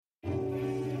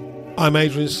I'm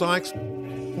Adrian Sykes.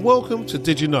 Welcome to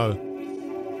Did You Know?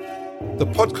 The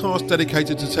podcast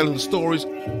dedicated to telling the stories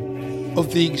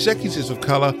of the executives of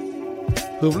colour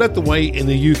who have led the way in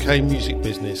the UK music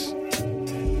business.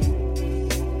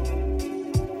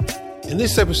 In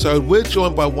this episode, we're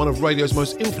joined by one of radio's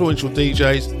most influential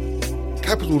DJs,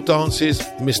 Capital Dance's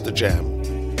MistaJam.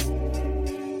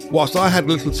 Whilst I had a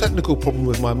little technical problem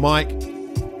with my mic,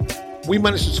 we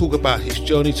managed to talk about his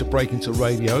journey to break into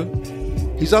radio,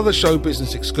 his other show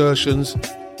business excursions,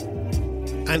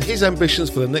 and his ambitions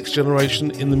for the next generation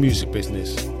in the music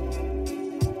business.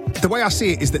 The way I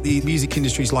see it is that the music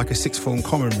industry is like a sixth form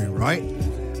common room, right?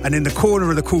 And in the corner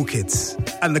are the cool kids.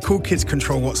 And the cool kids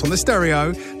control what's on the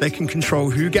stereo. They can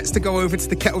control who gets to go over to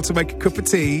the kettle to make a cup of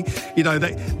tea. You know,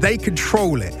 they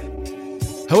control it.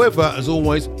 However, as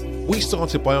always, we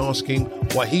started by asking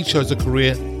why he chose a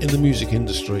career in the music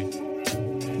industry.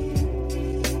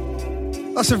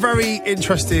 That's a very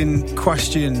interesting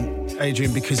question,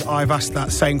 Adrian, because I've asked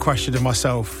that same question of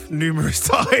myself numerous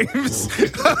times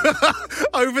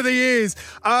over the years.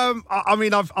 I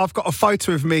mean, I've got a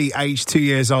photo of me aged 2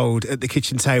 years old at the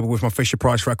kitchen table with my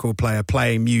Fisher-Price record player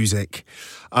playing music.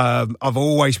 I've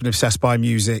always been obsessed by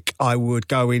music. I would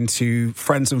go into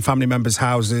friends and family members'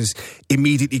 houses,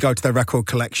 immediately go to their record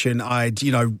collection. I'd,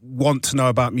 want to know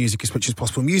about music as much as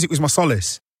possible. Music was my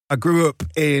solace. I grew up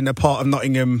in a part of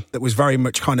Nottingham that was very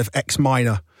much kind of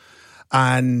ex-minor.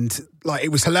 And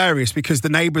it was hilarious because the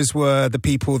neighbours were the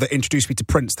people that introduced me to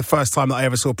Prince. The first time that I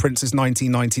ever saw Prince is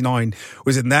 1999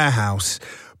 was in their house.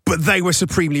 But they were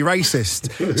supremely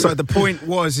racist. So the point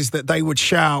is that they would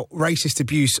shout racist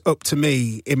abuse up to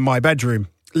me in my bedroom.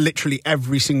 Literally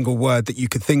every single word that you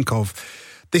could think of.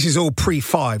 This is all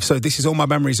pre-5, so this is all my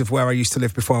memories of where I used to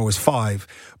live before I was 5.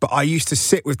 But I used to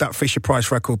sit with that Fisher-Price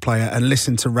record player and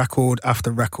listen to record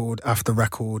after record after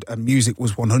record, and music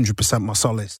was 100% my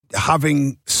solace.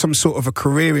 Having some sort of a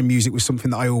career in music was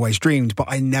something that I always dreamed, but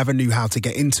I never knew how to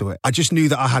get into it. I just knew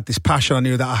that I had this passion, I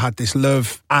knew that I had this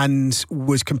love, and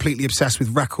was completely obsessed with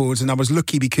records. And I was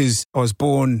lucky because I was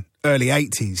born early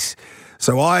 80s.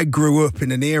 So I grew up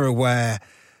in an era where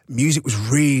music was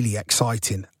really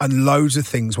exciting and loads of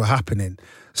things were happening.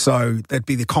 So there'd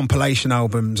be the compilation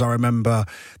albums. I remember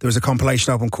there was a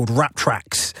compilation album called Rap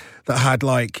Tracks that had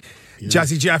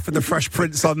Jazzy Jeff and the Fresh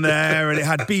Prince on there, and it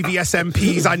had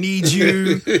BBSMP's I Need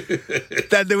You.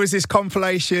 Then there was this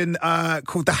compilation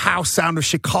called The House Sound of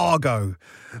Chicago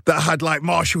that had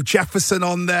Marshall Jefferson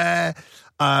on there.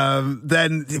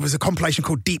 Then there was a compilation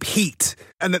called Deep Heat.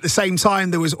 And at the same time,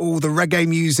 there was all the reggae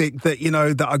music that,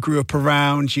 that I grew up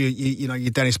around. Your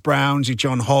Dennis Browns, your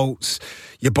John Holt's,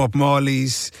 your Bob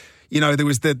Marley's. There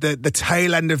was the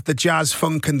tail end of the jazz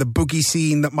funk and the boogie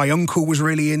scene that my uncle was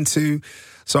really into.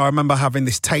 So I remember having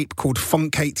this tape called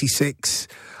Funk 86.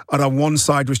 And on one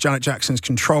side was Janet Jackson's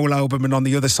Control album, and on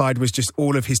the other side was just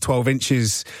all of his 12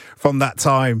 inches from that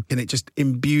time. And it just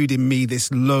imbued in me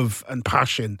this love and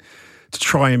passion to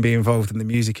try and be involved in the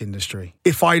music industry.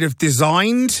 If I'd have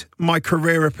designed my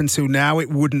career up until now, it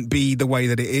wouldn't be the way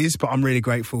that it is, but I'm really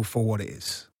grateful for what it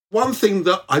is. One thing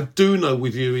that I do know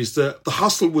with you is that the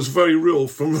hustle was very real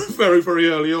from very, very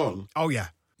early on. Oh, yeah.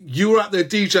 You were out there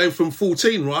DJing from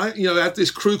 14, right? Had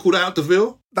this crew called Out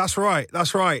Deville. That's right.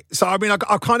 So, I mean, I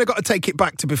kind of got to take it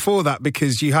back to before that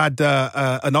because you had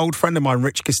an old friend of mine,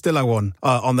 Rich Castillo,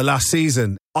 on the last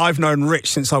season. I've known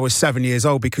Rich since I was 7 years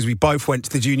old because we both went to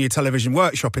the Junior Television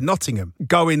Workshop in Nottingham.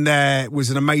 Going there was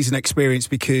an amazing experience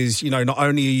because, not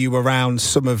only are you around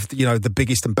some of, the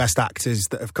biggest and best actors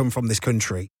that have come from this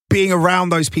country, being around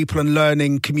those people and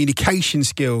learning communication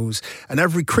skills. And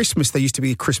every Christmas, there used to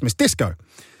be a Christmas disco.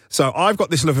 So I've got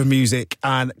this love of music,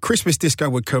 and Christmas disco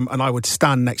would come and I would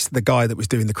stand next to the guy that was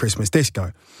doing the Christmas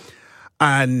disco.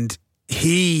 And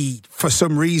he, for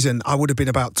some reason, I would have been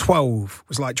about 12,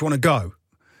 was like, do you want to go?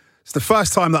 It's the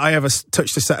first time that I ever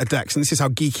touched a set of decks, and this is how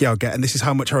geeky I'll get, and this is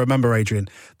how much I remember, Adrian.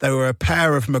 There were a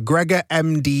pair of McGregor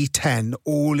MD10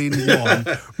 all-in-one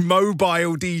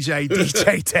mobile DJ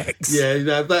decks.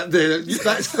 Yeah,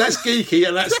 that's geeky,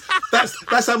 and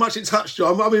that's how much it touched you.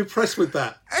 I'm impressed with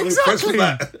that. Exactly.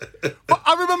 But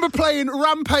I remember playing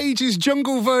Rampage's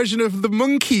jungle version of the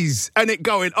Monkees, and it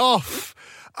going off.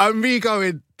 And me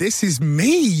going, this is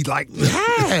me,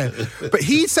 yeah. But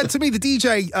he said to me, the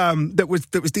DJ that was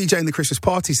DJing the Christmas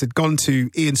parties had gone to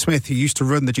Ian Smith, who used to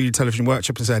run the Junior Television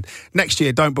Workshop, and said, next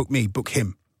year, don't book me, book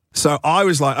him. So I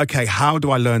was like, okay, how do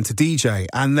I learn to DJ?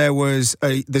 And there's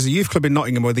a youth club in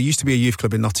Nottingham, or there used to be a youth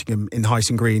club in Nottingham in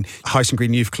Hyson Green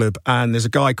Youth Club, and there's a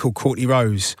guy called Courtney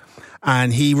Rose,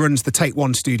 and he runs the Take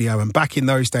One studio. And back in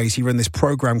those days, he ran this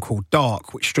program called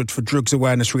DARK, which stood for Drugs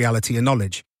Awareness, Reality and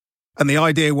Knowledge. And the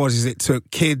idea was it took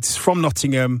kids from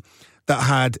Nottingham that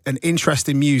had an interest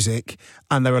in music,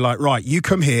 and they were like, right, you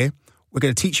come here, we're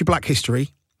going to teach you Black history,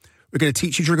 we're going to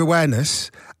teach you drug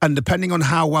awareness, and depending on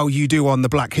how well you do on the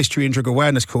Black history and drug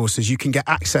awareness courses, you can get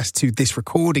access to this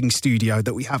recording studio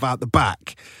that we have out the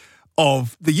back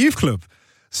of the youth club.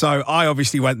 So I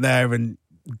obviously went there and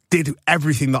did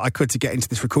everything that I could to get into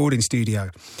this recording studio.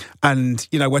 And,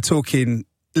 you know, we're talking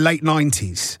late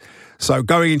 90s. So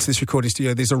going into this recording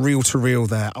studio, there's a reel-to-reel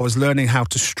there. I was learning how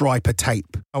to stripe a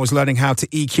tape. I was learning how to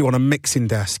EQ on a mixing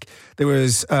desk. There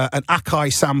was an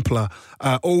Akai sampler.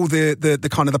 All the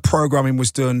kind of the programming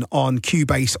was done on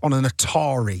Cubase on an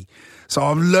Atari. So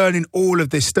I'm learning all of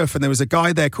this stuff. And there was a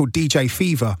guy there called DJ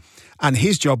Fever, and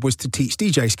his job was to teach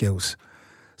DJ skills.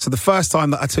 So the first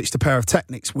time that I touched a pair of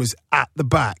Technics was at the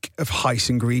back of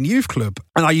Hyson Green Youth Club.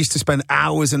 And I used to spend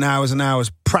hours and hours and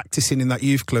hours practicing in that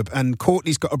youth club. And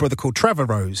Courtney's got a brother called Trevor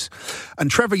Rose.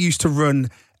 And Trevor used to run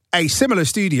a similar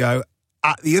studio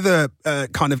at the other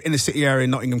kind of inner city area in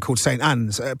Nottingham called St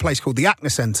Anne's, a place called the Acna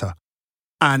Centre.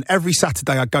 And every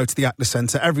Saturday I'd go to the Acna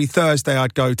Centre. Every Thursday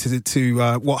I'd go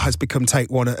to what has become Take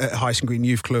One at Hyson Green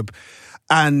Youth Club.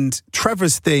 And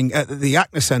Trevor's thing at the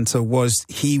Acna Centre was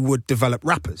he would develop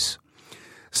rappers.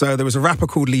 So there was a rapper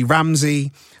called Lee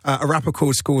Ramsey, a rapper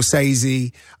called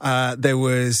Scorsese, there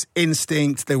was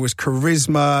Instinct, there was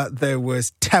Charisma, there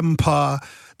was Temper.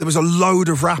 There was a load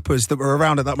of rappers that were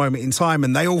around at that moment in time,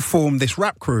 and they all formed this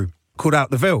rap crew called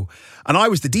Out the Ville. And I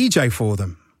was the DJ for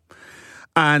them.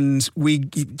 And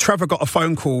Trevor got a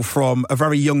phone call from a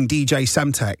very young DJ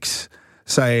Semtex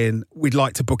saying, we'd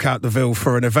like to book Out the Ville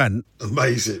for an event.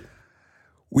 Amazing.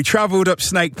 We travelled up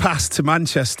Snake Pass to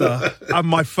Manchester, and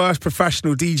my first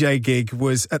professional DJ gig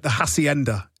was at the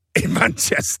Hacienda in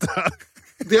Manchester.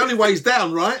 The only way's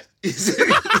down, right?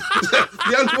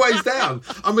 The only way's down.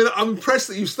 I mean, I'm impressed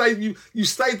that you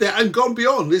stayed there and gone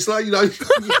beyond. It's like, you know,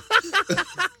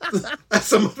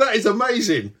 that is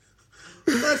amazing.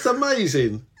 That's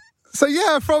amazing. So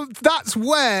yeah, that's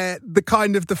where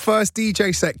the first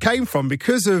DJ set came from,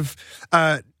 because of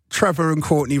Trevor and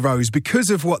Courtney Rose, because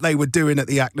of what they were doing at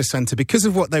the Acna Centre, because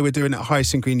of what they were doing at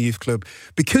Hyson Green Youth Club,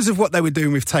 because of what they were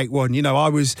doing with Take One. You know, I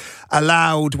was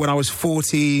allowed when I was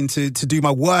 14 to do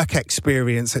my work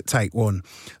experience at Take One.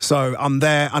 So I'm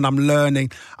there and I'm learning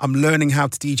how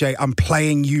to DJ. I'm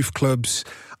playing youth clubs.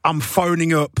 I'm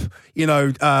phoning up, you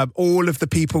know, all of the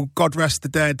people, God rest the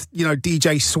dead, you know,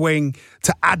 DJ Swing,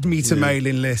 to add me to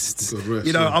mailing lists.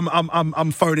 You know,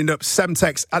 I'm phoning up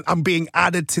Semtex. I'm being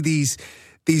added to these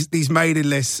mailing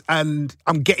lists, and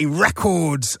I'm getting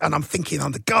records, and I'm thinking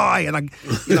I'm the guy, and I,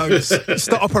 you know,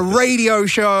 start up a radio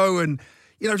show, and,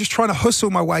 you know, just trying to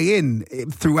hustle my way in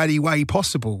through any way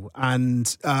possible.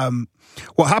 And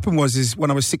what happened was when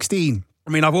I was 16,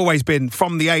 I mean, I've always been,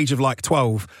 from the age of like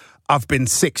 12, I've been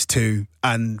 6'2"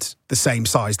 and the same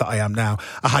size that I am now.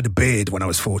 I had a beard when I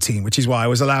was 14, which is why I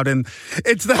was allowed into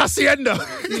the Hacienda.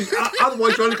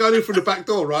 Otherwise, you're only going in from the back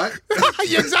door, right?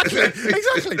 Yeah, exactly.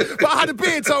 But I had a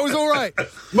beard, so I was all right.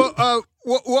 But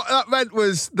what that meant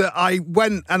was that I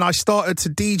went and I started to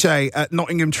DJ at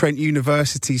Nottingham Trent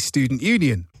University Student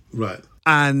Union. Right.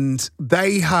 And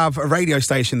they have a radio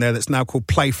station there that's now called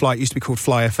Play Fly. It used to be called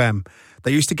Fly FM.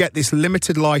 They used to get this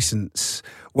limited license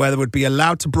where they would be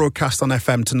allowed to broadcast on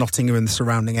FM to Nottingham and the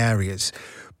surrounding areas.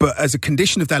 But as a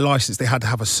condition of their license, they had to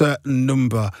have a certain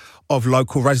number of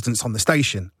local residents on the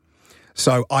station.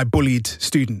 So I bullied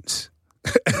students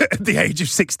at the age of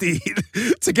 16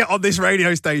 to get on this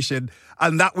radio station.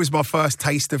 And that was my first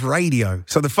taste of radio.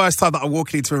 So the first time that I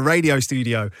walked into a radio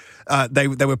studio, they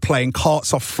were playing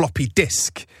Carts Off Floppy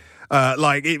Disk. I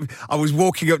was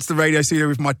walking up to the radio studio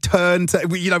with my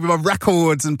with my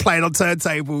records and playing on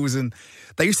turntables, and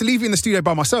they used to leave me in the studio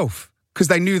by myself because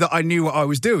they knew that I knew what I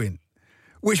was doing,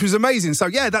 which was amazing. So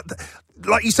yeah, that,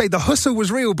 like you say, the hustle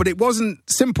was real, but it wasn't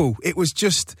simple. It was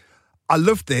just, I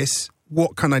love this.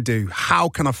 What can I do? How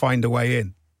can I find a way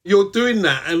in? You're doing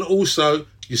that, and also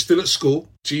you're still at school,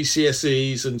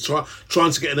 GCSEs, and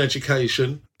trying to get an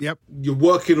education. Yep. You're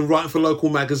working and writing for local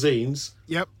magazines.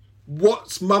 Yep.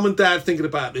 What's mum and dad thinking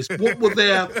about this? What were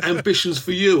their ambitions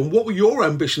for you, and what were your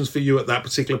ambitions for you at that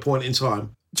particular point in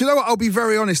time? Do you know what? I'll be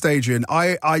very honest, Adrian.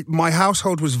 My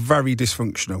household was very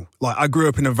dysfunctional. Like, I grew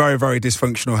up in a very, very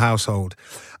dysfunctional household.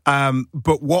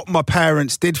 But what my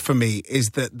parents did for me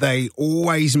is that they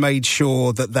always made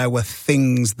sure that there were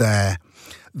things there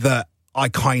that I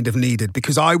kind of needed,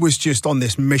 because I was just on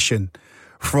this mission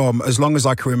from as long as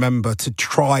I can remember to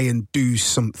try and do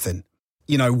something.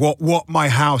 You know, what my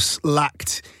house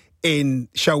lacked in,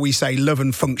 shall we say, love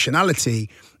and functionality,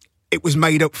 it was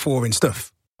made up for in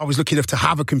stuff. I was lucky enough to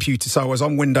have a computer, so I was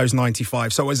on Windows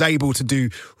 95, so I was able to do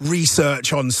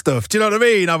research on stuff. Do you know what I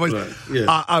mean?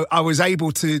 I was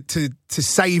able to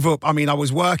save up. I mean, I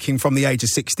was working from the age of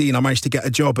 16. I managed to get a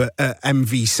job at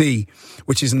MVC,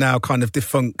 which is now kind of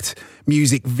defunct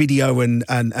music video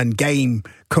and game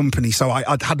company. So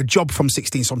I'd had a job from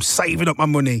 16, so I'm saving up my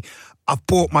money. I've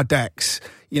bought my decks,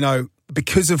 you know,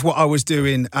 because of what I was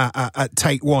doing at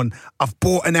Take One. I've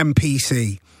bought an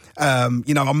MPC.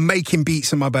 You know, I'm making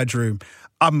beats in my bedroom.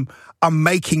 I'm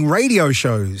making radio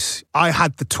shows. I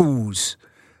had the tools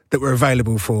that were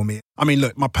available for me. I mean,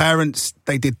 look, my parents,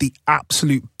 they did the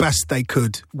absolute best they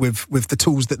could with the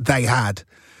tools that they had.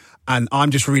 And I'm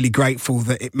just really grateful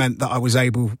that it meant that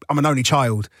I'm an only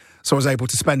child, so I was able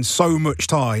to spend so much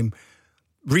time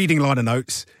reading liner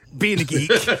notes, being a geek,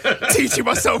 teaching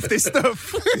myself this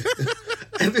stuff.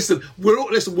 And listen, we're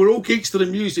all geeks to the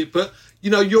music, but you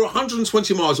know, you're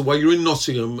 120 miles away. You're in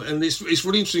Nottingham, and it's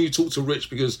really interesting you talk to Rich,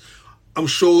 because I'm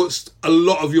sure a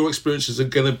lot of your experiences are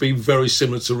going to be very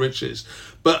similar to Rich's.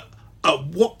 But at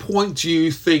what point do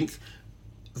you think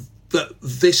that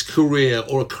this career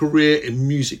or a career in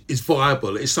music is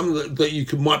viable? It's something that you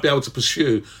might be able to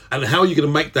pursue, and how are you going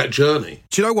to make that journey?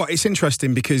 Do you know what? It's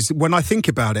interesting because when I think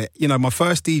about it, you know, my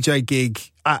first DJ gig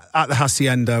at the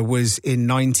Hacienda was in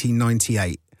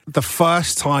 1998. The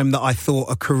first time that I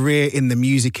thought a career in the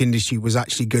music industry was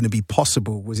actually going to be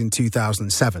possible was in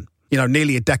 2007. You know,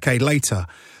 nearly a decade later,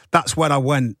 that's when I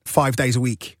went 5 days a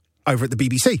week over at the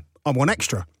BBC on One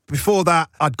Extra. Before that,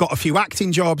 I'd got a few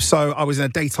acting jobs, so I was in a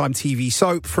daytime TV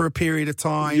soap for a period of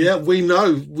time. Yeah, we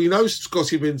know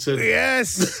Scotty Minton. Yes.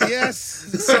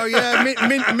 So yeah,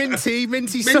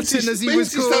 Minty Sutton, as he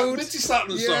was called. Minty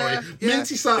Sutton, sorry.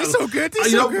 Minty Sutton. It's all good.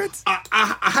 It's all good.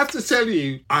 I have to tell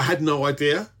you, I had no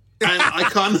idea. And I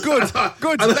can't. Good.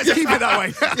 Let's keep it that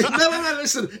way. No.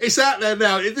 Listen, it's out there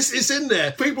now. It's in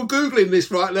there. People Googling this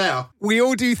right now. We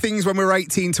all do things when we're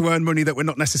 18 to earn money that we're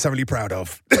not necessarily proud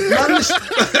of.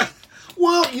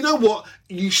 Well, you know what?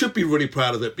 You should be really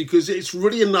proud of it, because it's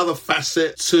really another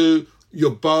facet to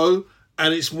your bow.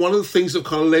 And it's one of the things that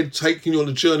kind of taking you on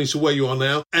the journey to where you are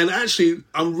now. And actually,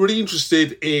 I'm really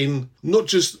interested in not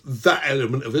just that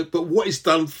element of it, but what it's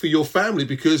done for your family,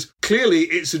 because clearly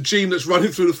it's a gene that's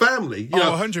running through the family. You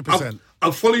know, 100%.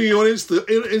 I'm following you on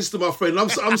Insta, my friend.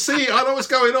 I'm seeing. I know what's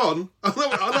going on.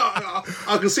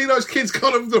 I can see those kids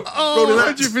kind of rolling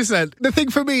out. 100%. The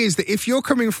thing for me is that if you're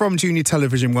coming from Junior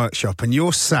Television Workshop and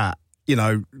you're sat, you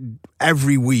know,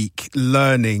 every week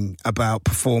learning about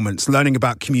performance, learning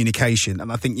about communication.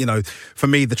 And I think, you know, for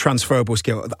me, the transferable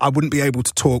skill, I wouldn't be able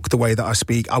to talk the way that I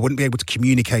speak. I wouldn't be able to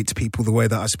communicate to people the way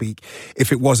that I speak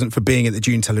if it wasn't for being at the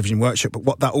Junior Television Workshop. But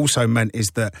what that also meant is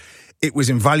that it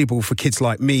was invaluable for kids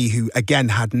like me who, again,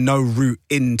 had no route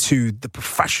into the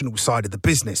professional side of the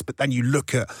business. But then you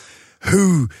look at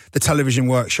who the Television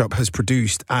Workshop has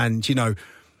produced and, you know,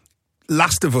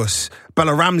 Last of Us,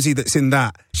 Bella Ramsey that's in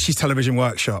that, she's Television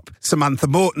Workshop. Samantha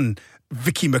Morton,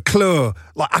 Vicky McClure.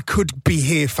 Like, I could be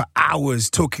here for hours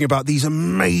talking about these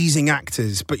amazing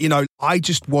actors, but, you know, I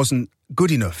just wasn't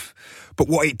good enough. But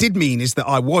what it did mean is that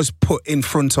I was put in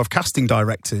front of casting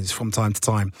directors from time to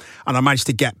time, and I managed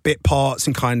to get bit parts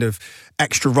and kind of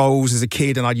extra roles as a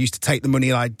kid, and I used to take the money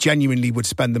and I genuinely would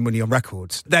spend the money on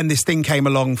records. Then this thing came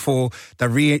along for the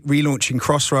relaunching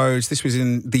Crossroads. This was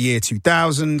in the year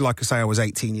 2000. Like I say, I was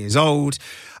 18 years old.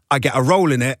 I get a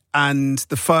role in it, and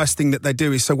the first thing that they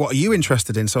do is, so what are you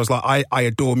interested in? So I was like, I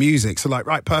adore music. So like,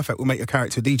 right, perfect, we'll make your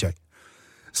character a DJ.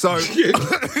 So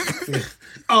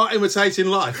art imitating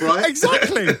life, right?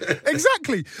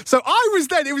 Exactly. So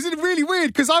it was really weird,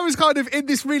 because I was kind of in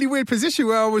this really weird position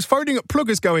where I was phoning up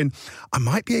pluggers going, I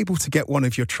might be able to get one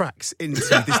of your tracks into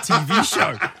this TV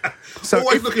show. So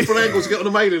always looking for an angle to get on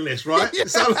the mailing list, right? Yeah.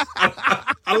 So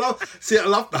I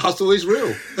love the hustle is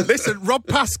real. Listen, Rob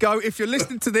Pascoe, if you're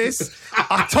listening to this,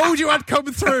 I told you I'd come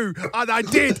through, and I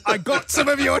did. I got some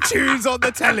of your tunes on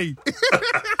the telly.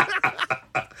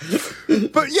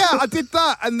 But yeah, I did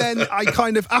that, and then I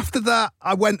kind of, after that,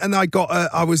 I went and I got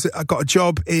a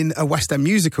job in a West End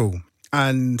musical.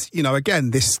 And, you know,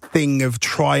 again, this thing of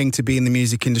trying to be in the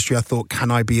music industry, I thought, can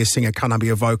I be a singer? Can I be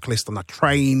a vocalist? And I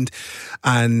trained,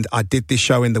 and I did this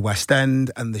show in the West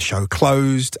End, and the show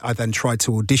closed. I then tried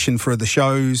to audition for other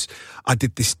shows. I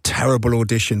did this terrible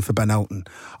audition for Ben Elton.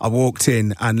 I walked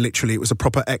in, and literally it was a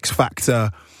proper X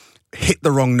Factor, hit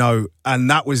the wrong note, and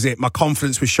that was it. My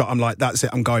confidence was shot. I'm like, that's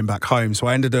it, I'm going back home. So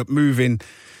I ended up moving,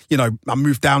 you know, I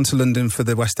moved down to London for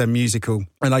the West End musical,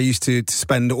 and I used to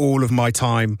spend all of my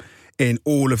time in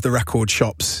all of the record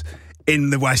shops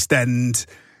in the West End,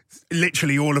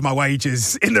 literally all of my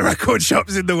wages in the record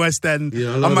shops in the West End.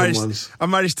 Yeah, I love them ones. I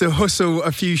managed to hustle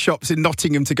a few shops in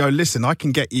Nottingham to go, listen, I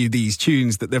can get you these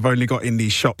tunes that they've only got in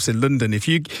these shops in London. If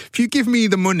you give me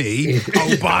the money,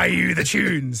 I'll buy you the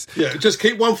tunes. Yeah, just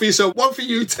keep one for yourself, one for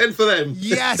you, 10 for them.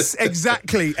 Yes,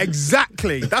 exactly.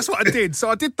 That's what I did. So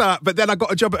I did that, but then I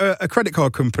got a job at a credit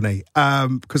card company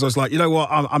because I was like, you know what,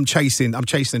 I'm chasing a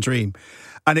dream.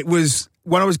 And it was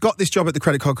when I got this job at the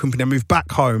credit card company, I moved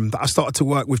back home, that I started to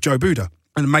work with Joe Buda,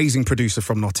 an amazing producer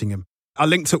from Nottingham. I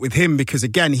linked up with him because,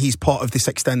 again, he's part of this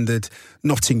extended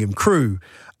Nottingham crew.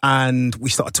 And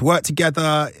we started to work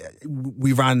together.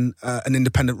 We ran an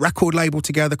independent record label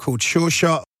together called Sure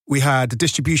Shot. We had a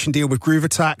distribution deal with Groove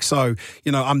Attack. So,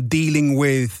 I'm dealing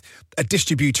with a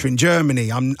distributor in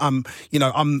Germany.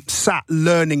 I'm sat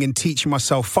learning and teaching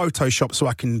myself Photoshop so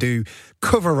I can do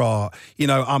cover art.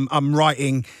 I'm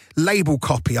writing label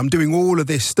copy. I'm doing all of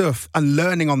this stuff and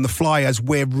learning on the fly as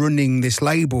we're running this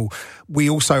label. We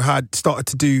also had started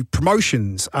to do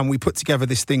promotions, and we put together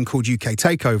this thing called UK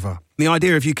Takeover. The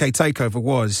idea of UK Takeover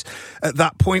was, at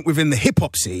that point within the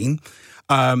hip-hop scene,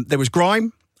 there was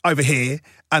grime over here,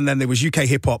 and then there was UK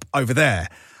hip-hop over there.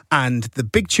 And the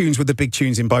big tunes were the big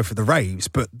tunes in both of the raves,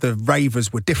 but the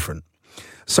ravers were different.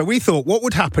 So we thought, what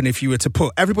would happen if you were to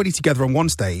put everybody together on one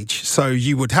stage? So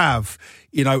you would have,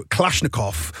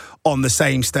 Kalashnikov on the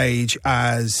same stage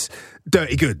as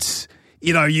Dirty Goods.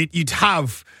 You'd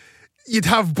have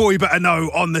Boy Better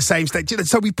Know on the same stage.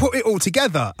 So we put it all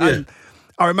together. Yeah. And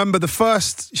I remember the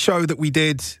first show that we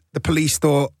did, the police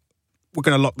thought, we're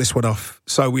going to lock this one off.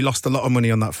 So we lost a lot of money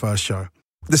on that first show.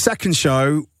 The second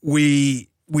show, we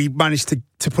managed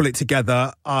to pull it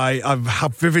together. I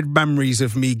have vivid memories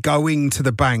of me going to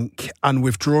the bank and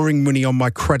withdrawing money on my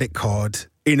credit card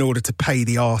in order to pay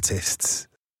the artists,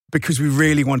 because we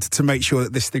really wanted to make sure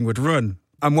that this thing would run.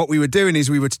 And what we were doing is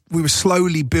we were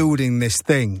slowly building this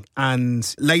thing.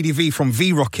 And Lady V from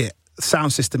V-Rocket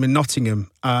Sound System in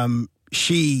Nottingham,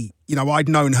 she, I'd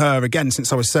known her again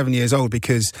since I was 7 years old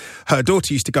because her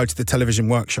daughter used to go to the television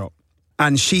workshop.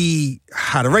 And she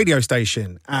had a radio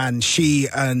station, and she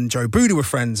and Joe Buda were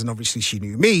friends, and obviously she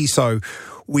knew me. So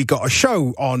we got a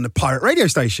show on the pirate radio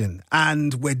station,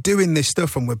 and we're doing this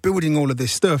stuff and we're building all of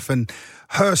this stuff. And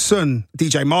her son,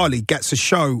 DJ Marley, gets a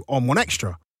show on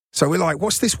 1Extra. So we're like,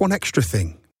 what's this 1Extra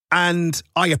thing? And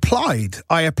I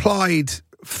applied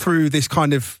through this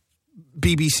kind of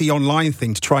BBC online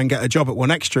thing to try and get a job at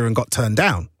 1Extra, and got turned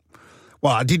down.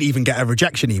 Well, I didn't even get a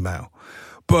rejection email.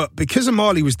 But because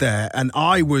Marley was there and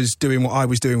I was doing what I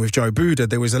was doing with Joe Buda,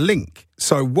 there was a link.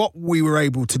 So what we were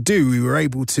able to do, we were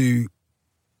able to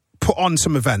put on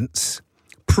some events,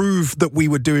 prove that we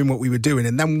were doing what we were doing,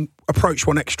 and then approach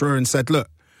 1Extra and said, look,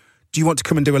 do you want to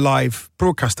come and do a live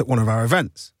broadcast at one of our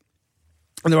events?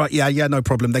 And they're like, yeah, no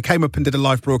problem. They came up and did a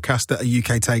live broadcast at a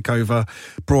UK Takeover,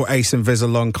 brought Ace and Viz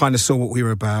along, kind of saw what we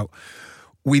were about.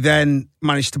 We then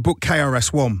managed to book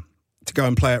KRS-One to go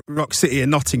and play at Rock City in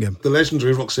Nottingham. The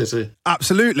legendary Rock City.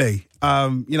 Absolutely.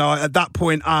 At that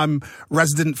point, I'm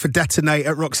resident for Detonate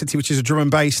at Rock City, which is a drum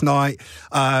and bass night.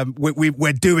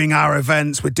 We're doing our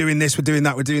events. We're doing this, we're doing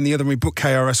that, we're doing the other. And we book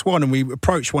KRS-One, and we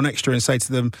approach 1Extra and say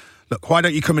to them, look, why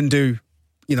don't you come and do,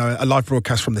 a live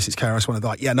broadcast from this? It's KRS-One. And they're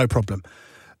like, yeah, no problem.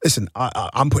 Listen,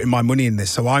 I'm putting my money in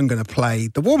this, so I'm going to play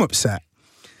the warm-up set.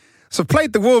 So I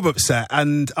played the warm-up set,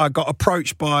 and I got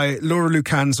approached by Laura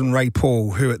Lucans and Ray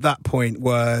Paul, who at that point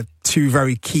were two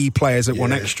very key players at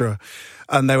 1Extra.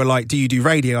 And they were like, do you do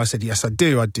radio? I said, yes, I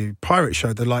do. I do Pirate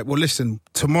Show. They're like, well, listen,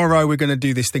 tomorrow we're going to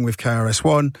do this thing with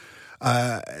KRS-One.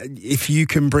 If you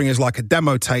can bring us like a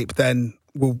demo tape, then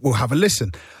we'll have a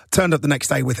listen. Turned up the next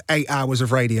day with 8 hours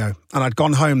of radio. And I'd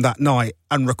gone home that night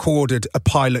and recorded a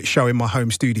pilot show in my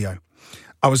home studio.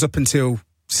 I was up until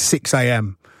 6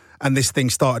 a.m. and this thing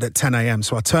started at 10 a.m.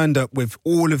 So I turned up with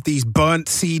all of these burnt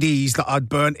CDs that I'd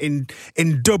burnt in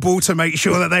double to make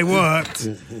sure that they worked,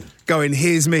 going,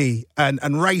 here's me.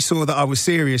 And Ray saw that I was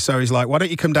serious, so he's like, why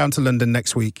don't you come down to London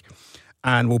next week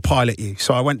and we'll pilot you.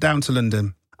 So I went down to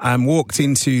London and walked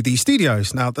into the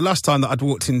studios. Now, the last time that I'd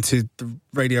walked into the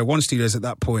Radio 1 studios at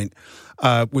that point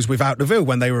was with Out the Ville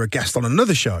when they were a guest on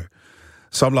another show.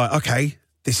 So I'm like, okay,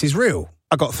 this is real.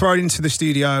 I got thrown into the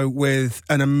studio with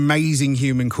an amazing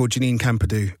human called Janine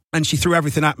Camperdew, and she threw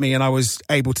everything at me and I was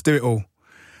able to do it all.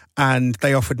 And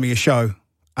they offered me a show,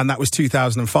 and that was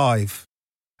 2005.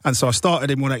 And so I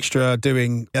started in 1Extra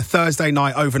doing a Thursday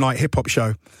night overnight hip-hop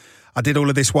show. I did all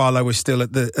of this while I was still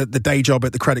at the day job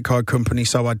at the credit card company.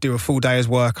 So I'd do a full day's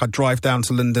work. I'd drive down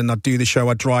to London. I'd do the show.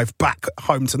 I'd drive back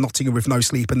home to Nottingham with no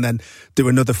sleep and then do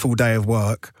another full day of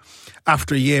work.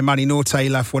 After a year, Manny Norte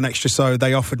left One Extra So.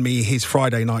 They offered me his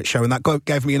Friday night show, and that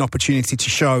gave me an opportunity to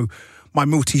show my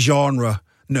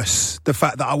multi-genre-ness, the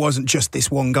fact that I wasn't just this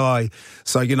one guy.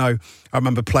 So, you know, I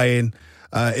remember playing,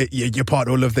 your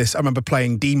partner will love this, I remember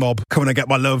playing D-Mob, Come and Get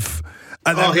My Love.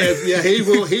 And then,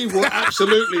 he will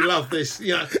absolutely love this.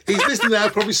 You know, he's listening now,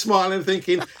 probably smiling,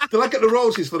 thinking, "Did I get the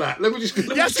royalties for that?" Let me just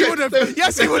Yes, he would have.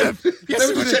 Yes, he would have. Let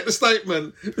me just check the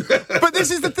statement. But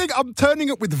this is the thing. I'm turning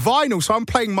up with vinyl, so I'm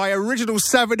playing my original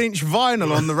 7-inch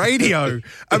vinyl on the radio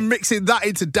and mixing that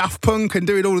into Daft Punk and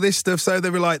doing all of this stuff. So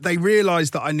they were like, they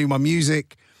realised that I knew my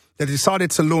music. They decided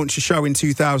to launch a show in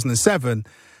 2007.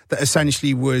 That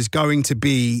essentially was going to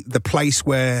be the place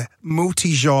where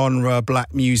multi-genre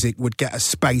black music would get a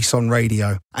space on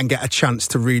radio and get a chance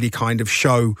to really kind of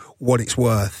show what it's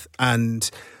worth. And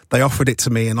they offered it to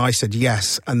me and I said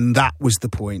yes. And that was the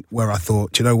point where I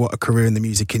thought, do you know what, a career in the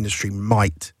music industry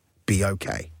might be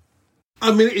okay.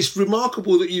 I mean, it's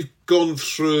remarkable that you've gone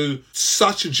through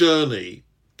such a journey,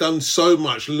 done so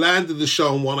much, landed the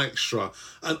show on One Extra,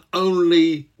 and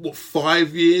only,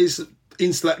 5 years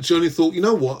into that journey thought, you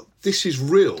know what, this is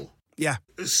real. Yeah.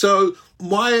 So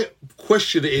my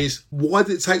question is, why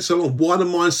did it take so long? Why the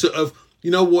mindset of, you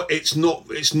know what, it's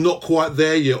not quite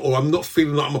there yet, or I'm not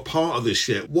feeling like I'm a part of this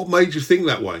yet? What made you think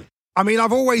that way? I mean,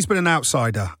 I've always been an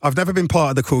outsider. I've never been part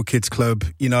of the Cool Kids Club.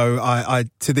 You know, I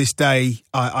to this day,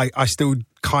 I still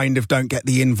kind of don't get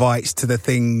the invites to the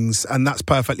things, and that's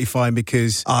perfectly fine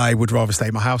because I would rather stay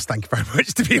in my house, thank you very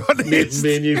much, to be honest.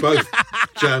 Me and you both,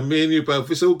 Jam, me and you both,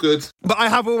 it's all good. But I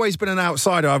have always been an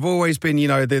outsider. I've always been, you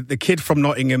know, the kid from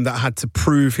Nottingham that had to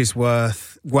prove his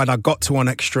worth. When I got to One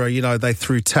Extra, you know, they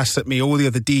threw tests at me, all the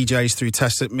other DJs threw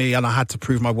tests at me, and I had to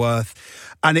prove my worth.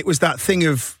 And it was that thing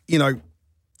of, you know,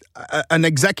 an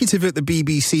executive at the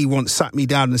BBC once sat me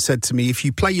down and said to me, if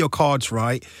you play your cards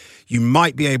right, you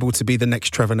might be able to be the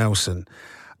next Trevor Nelson.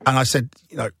 And I said,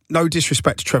 you know, no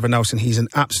disrespect to Trevor Nelson. He's an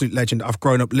absolute legend. I've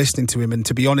grown up listening to him. And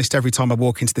to be honest, every time I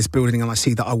walk into this building and I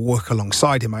see that I work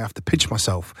alongside him, I have to pinch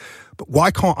myself. But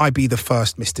why can't I be the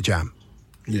first MistaJam?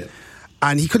 Yeah.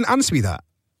 And he couldn't answer me that.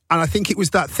 And I think it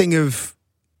was that thing of,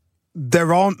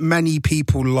 there aren't many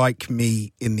people like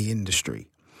me in the industry.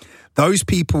 Those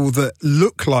people that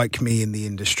look like me in the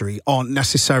industry aren't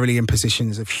necessarily in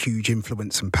positions of huge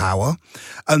influence and power.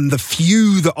 And the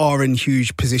few that are in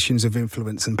huge positions of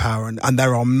influence and power, and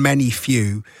there are many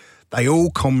few, they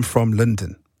all come from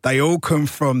London. They all come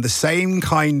from the same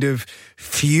kind of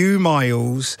few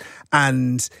miles.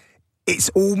 And it's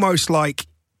almost like,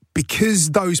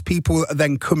 because those people are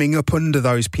then coming up under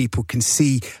those people can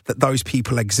see that those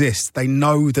people exist. They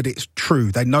know that it's true.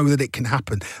 They know that it can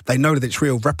happen. They know that it's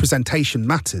real. Representation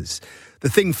matters. The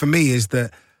thing for me is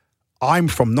that I'm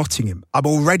from Nottingham. I'm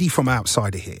already from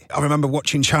outside of here. I remember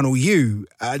watching Channel U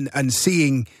and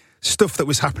seeing stuff that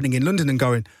was happening in London and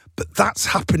going, but that's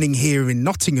happening here in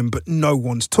Nottingham, but no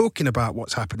one's talking about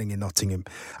what's happening in Nottingham.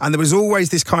 And there was always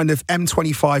this kind of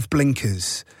M25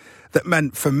 blinkers that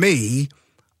meant for me,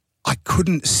 I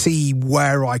couldn't see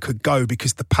where I could go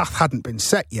because the path hadn't been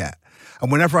set yet.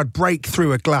 And whenever I'd break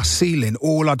through a glass ceiling,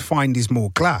 all I'd find is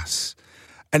more glass.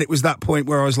 And it was that point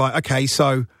where I was like, okay,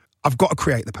 so I've got to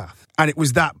create the path. And it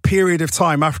was that period of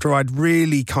time after I'd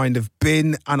really kind of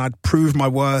been and I'd proved my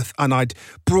worth and I'd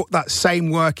brought that same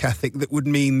work ethic that would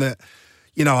mean that,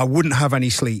 you know, I wouldn't have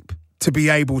any sleep to be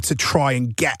able to try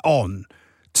and get on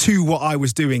to what I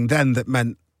was doing then. That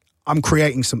meant I'm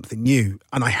creating something new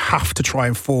and I have to try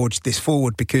and forge this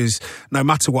forward because no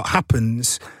matter what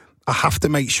happens, I have to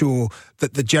make sure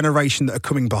that the generation that are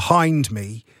coming behind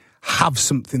me have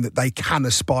something that they can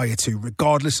aspire to,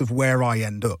 regardless of where I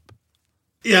end up.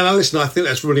 Yeah, now listen, I think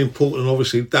that's really important. And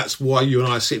obviously, that's why you and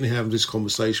I are sitting here having this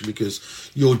conversation,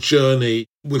 because your journey,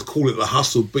 we'll call it the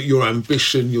hustle, but your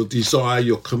ambition, your desire,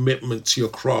 your commitment to your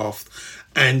craft,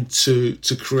 and to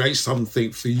create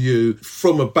something for you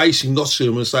from a base in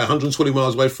Nottingham and say 120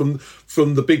 miles away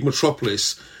from the big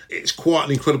metropolis, it's quite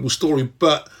an incredible story.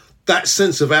 But that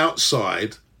sense of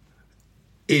outside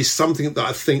is something that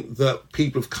I think that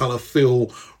people of colour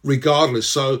feel regardless.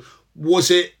 So was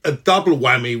it a double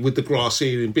whammy with the glass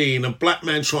ceiling, being a black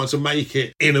man trying to make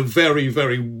it in a very,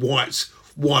 very white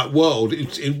world,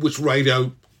 in which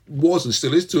radio was and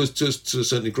still is to a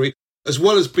certain degree, as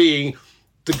well as being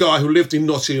the guy who lived in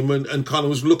Nottingham and kind of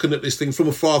was looking at this thing from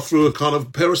afar through a kind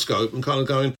of periscope and kind of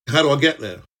going, how do I get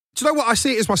there? Do you know what? I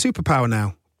see it as my superpower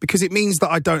now. because it means that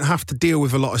I don't have to deal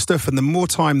with a lot of stuff. And the more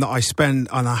time that I spend,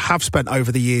 and I have spent over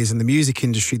the years in the music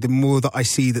industry, the more that I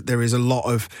see that there's a lot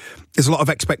of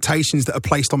expectations that are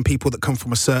placed on people that come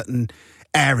from a certain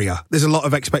area. There's a lot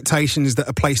of expectations that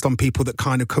are placed on people that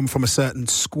kind of come from a certain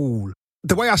school.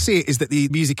 The way I see it is that the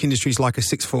music industry is like a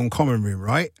sixth form common room,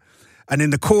 right? And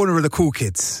in the corner are the cool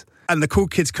kids. And the cool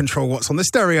kids control what's on the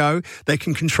stereo. They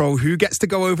can control who gets to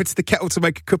go over to the kettle to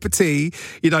make a cup of tea.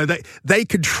 You know, they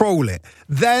control it.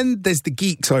 Then there's the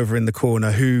geeks over in the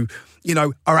corner who, you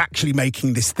know, are actually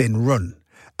making this thing run.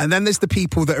 And then there's the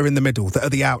people that are in the middle, that are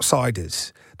the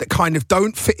outsiders, that kind of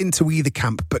don't fit into either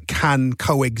camp, but can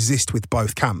coexist with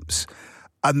both camps.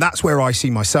 And that's where I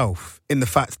see myself, in the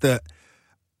fact that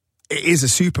it is a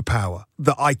superpower,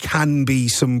 that I can be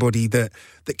somebody that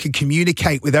can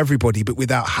communicate with everybody, but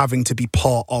without having to be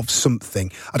part of something.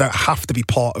 I don't have to be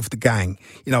part of the gang.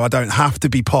 You know, I don't have to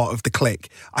be part of the clique.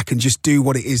 I can just do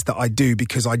what it is that I do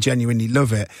because I genuinely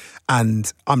love it. And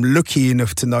I'm lucky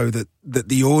enough to know that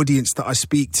the audience that I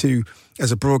speak to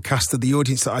as a broadcaster, the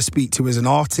audience that I speak to as an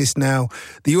artist now,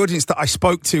 the audience that I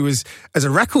spoke to as a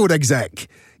record exec,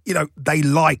 you know, they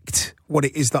liked what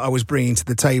it is that I was bringing to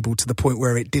the table, to the point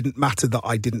where it didn't matter that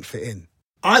I didn't fit in.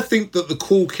 I think that the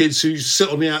cool kids who sit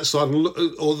on the outside, and look,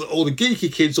 or the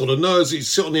geeky kids or the nerds who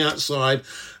sit on the outside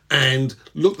and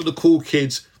look at the cool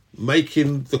kids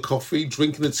making the coffee,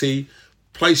 drinking the tea,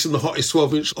 placing the hottest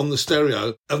 12-inch on the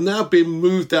stereo, have now been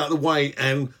moved out of the way,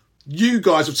 and you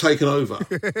guys have taken over.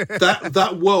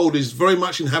 That world is very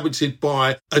much inhabited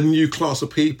by a new class of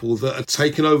people that are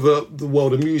taking over the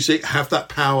world of music, have the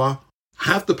power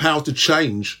to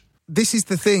change. This is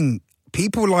the thing.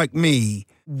 People like me,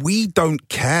 we don't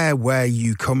care where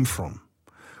you come from.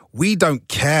 We don't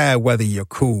care whether you're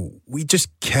cool. We just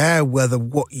care whether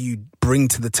what you bring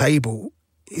to the table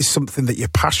is something that you're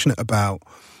passionate about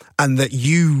and that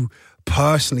you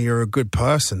personally are a good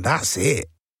person. That's it.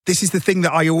 This is the thing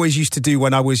that I always used to do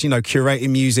when I was, you know,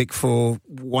 curating music for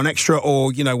One Extra,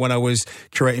 or, you know, when I was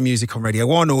curating music on Radio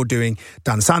 1 or doing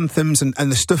dance anthems, and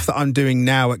the stuff that I'm doing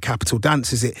now at Capital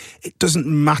Dance is it doesn't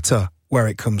matter where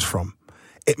it comes from.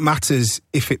 It matters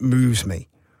if it moves me.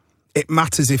 It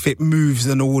matters if it moves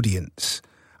an audience.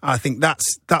 I think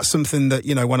that's something that,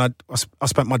 you know, when I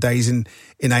spent my days in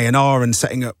A&R and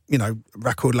setting up, you know,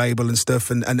 record label and stuff,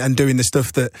 and doing the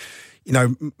stuff that, you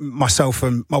know, myself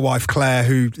and my wife Claire,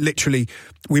 who literally,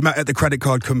 we met at the credit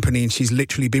card company, and she's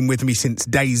literally been with me since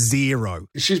day zero.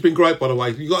 She's been great, by the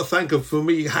way. You've got to thank her for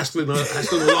me hassling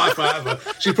the life out of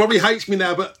her. She probably hates me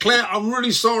now, but Claire, I'm really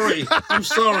sorry. I'm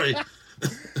sorry.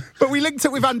 But we linked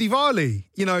up with Andy Varley,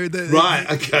 you know,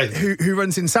 who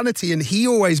runs Insanity, and he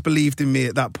always believed in me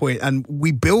at that point. And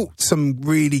we built some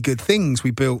really good things.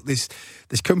 We built this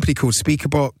company called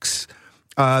Speakerbox,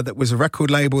 that was a record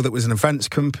label, that was an events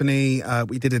company.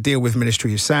 We did a deal with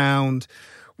Ministry of Sound.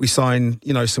 We signed,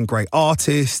 you know, some great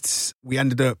artists. We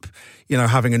ended up, you know,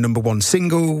 having a #1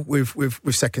 single with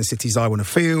Second City's I Wanna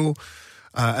Feel.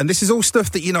 And this is all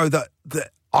stuff that, you know, that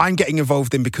I'm getting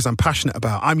involved in because I'm passionate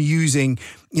about. I'm using,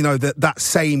 you know, that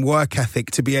same work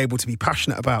ethic to be able to be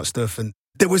passionate about stuff. And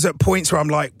there was at points where I'm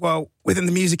like, well, within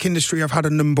the music industry, I've had a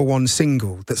 #1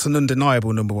 single that's an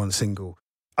undeniable #1 single.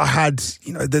 I had,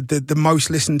 you know, the most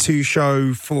listened to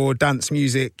show for dance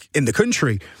music in the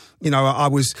country. You know, I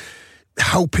was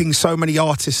helping so many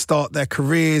artists start their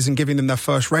careers and giving them their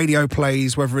first radio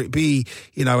plays, whether it be,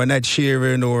 you know, an Ed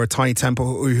Sheeran or a Tiny Temple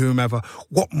or whomever.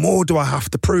 What more do I have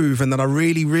to prove? And then I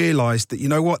really realised that, you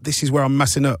know what, this is where I'm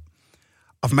messing up.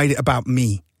 I've made it about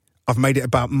me. I've made it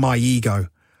about my ego.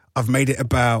 I've made it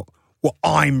about what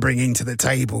I'm bringing to the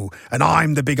table, and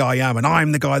I'm the big I am, and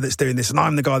I'm the guy that's doing this, and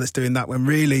I'm the guy that's doing that, when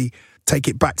really, take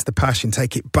it back to the passion,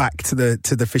 take it back to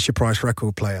the Fisher-Price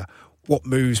record player. What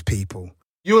moves people?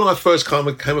 You and I first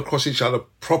came across each other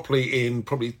properly in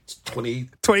probably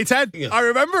 2010. Yeah. I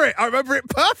remember it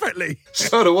perfectly.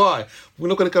 So do I. We're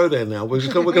not going to go there now. We're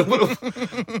going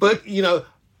to but, you know,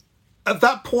 at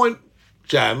that point,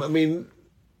 Jam, I mean,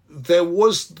 there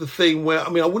was the thing where, I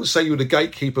mean, I wouldn't say you were the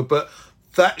gatekeeper, but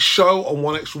that show on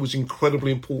One Extra was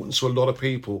incredibly important to a lot of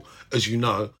people, as you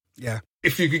know. Yeah.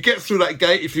 If you could get through that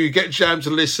gate, if you could get Jam to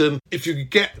listen, if you could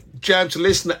get Jam to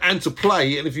listen and to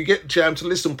play, and if you get Jam to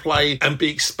listen, play, and be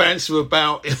expansive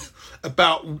about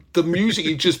the music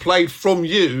he just played from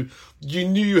you, you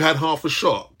knew you had half a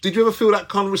shot. Did you ever feel that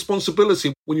kind of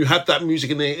responsibility when you had that music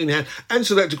in your hand, and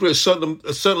to that degree, a certain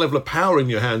level of power in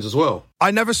your hands as well? I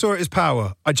never saw it as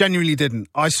power. I genuinely didn't.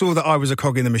 I saw that I was a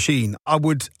cog in the machine. I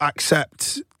would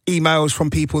accept emails from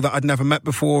people that I'd never met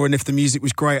before, and if the music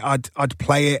was great, I'd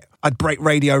play it. I'd break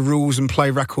radio rules and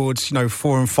play records,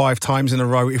 4 and 5 times in a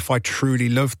row if I truly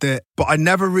loved it. But I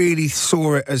never really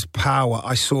saw it as power.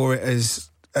 I saw it as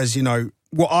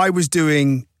what I was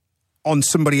doing on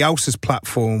somebody else's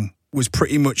platform was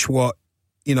pretty much what,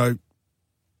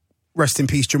 rest in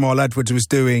peace, Jamal Edwards was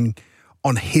doing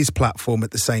on his platform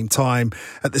at the same time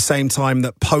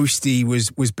that Posty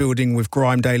was building with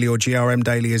Grime Daily, or GRM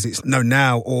Daily as it's known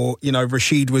now, or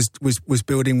Rashid was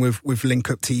building with Link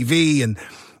Up TV, and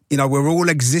we're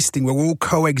all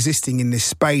coexisting in this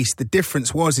space. The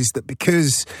difference is that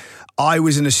because I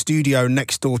was in a studio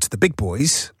next door to the big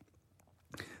boys,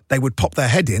 they would pop their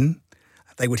head in,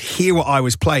 they would hear what I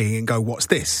was playing and go, "What's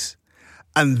this?"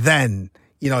 And then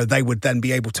they would then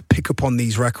be able to pick up on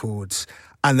these records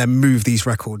and then move these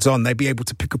records on. They'd be able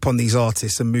to pick up on these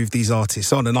artists and move these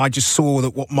artists on. And I just saw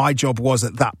that what my job was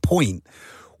at that point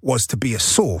was to be a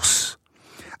source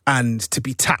and to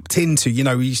be tapped into,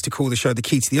 we used to call the show The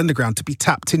Key to the Underground, to be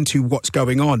tapped into what's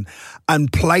going on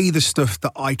and play the stuff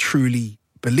that I truly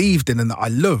believed in and that I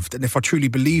loved. And if I truly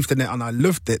believed in it and I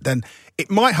loved it, then it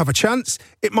might have a chance,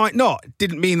 it might not. It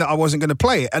didn't mean that I wasn't going to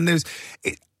play it. And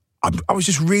I was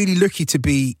just really lucky to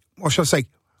be, what should I say?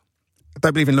 I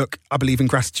don't believe in luck, I believe in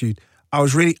gratitude.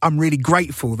 I'm really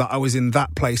grateful that I was in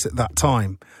that place at that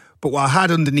time. But what I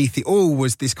had underneath it all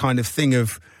was this kind of thing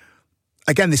of,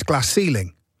 again, this glass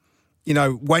ceiling.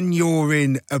 When you're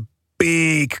in a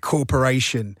big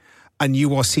corporation and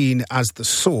you are seen as the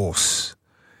source,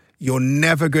 you're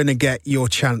never going to get your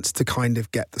chance to kind of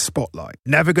get the spotlight.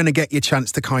 Never going to get your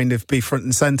chance to kind of be front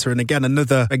and centre. And again,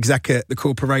 another exec at the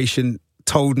corporation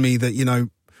told me that,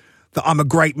 that I'm a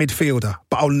great midfielder,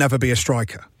 but I'll never be a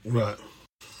striker. Right.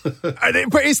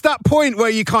 But it's that point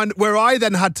where where I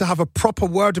then had to have a proper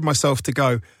word with myself to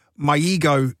go, my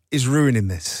ego is ruining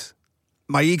this.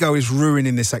 My ego is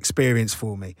ruining this experience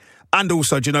for me. And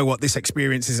also, do you know what? This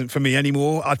experience isn't for me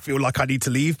anymore. I feel like I need to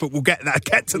leave, but we'll get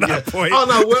to that point. Oh,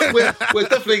 no, we're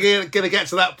definitely going to get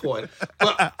to that point.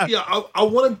 But, I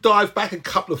want to dive back a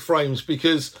couple of frames,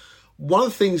 because one of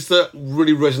the things that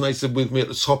really resonated with me at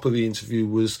the top of the interview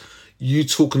was you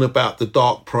talking about the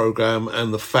Dark program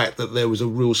and the fact that there was a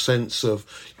real sense of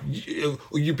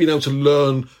you being able to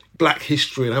learn black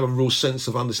history and have a real sense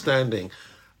of understanding.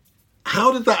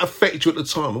 How did that affect you at the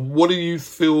time? What do you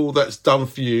feel that's done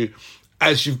for you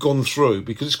as you've gone through?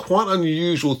 Because it's quite an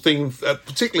unusual thing,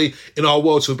 particularly in our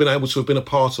world, to have been a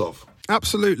part of.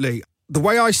 Absolutely. The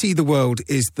way I see the world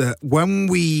is that when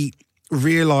we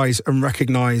realise and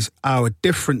recognise our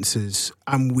differences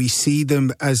and we see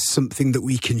them as something that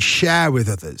we can share with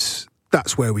others,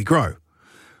 that's where we grow.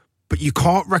 But you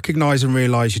can't recognise and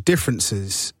realise your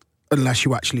differences unless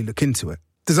you actually look into it.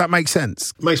 Does that make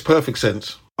sense? Makes perfect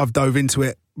sense. I've dove into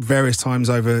it various times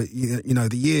over the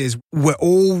years. We're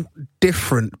all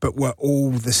different, but we're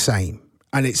all the same.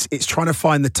 And it's trying to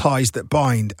find the ties that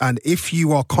bind. And if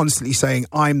you are constantly saying,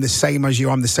 I'm the same as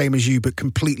you, but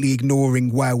completely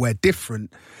ignoring where we're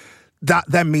different, that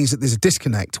then means that there's a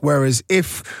disconnect. Whereas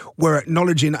if we're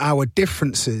acknowledging our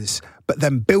differences, but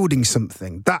then building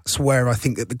something, that's where I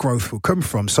think that the growth will come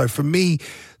from. So for me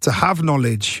to have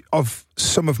knowledge of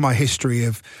some of my history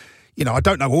of, I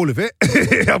don't know all of it,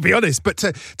 I'll be honest, but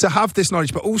to have this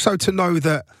knowledge, but also to know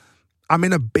that I'm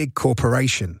in a big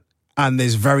corporation. And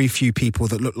there's very few people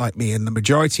that look like me. And the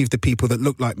majority of the people that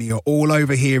look like me are all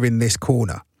over here in this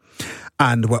corner.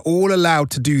 And we're all allowed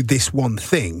to do this one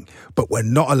thing, but we're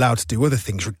not allowed to do other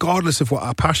things, regardless of what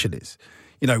our passion is.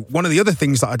 One of the other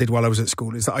things that I did while I was at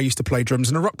school is that I used to play drums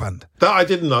in a rock band. That I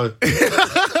didn't know.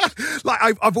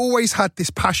 I've always had this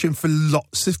passion for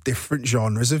lots of different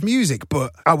genres of music,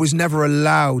 but I was never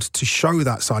allowed to show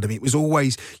that side of me. It was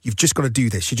always, you've just got to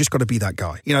do this. You just got to be that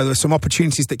guy. There were some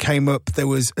opportunities that came up. There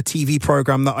was a TV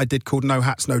program that I did called No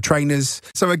Hats, No Trainers.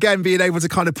 So again, being able to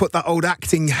kind of put that old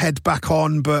acting head back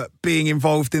on, but being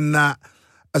involved in that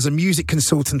as a music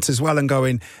consultant as well and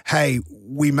going, hey,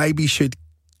 we maybe should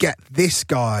get this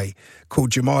guy called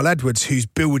Jamal Edwards who's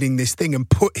building this thing and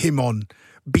put him on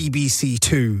BBC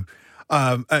Two,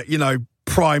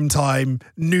 prime time,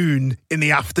 noon in the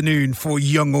afternoon for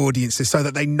young audiences so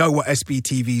that they know what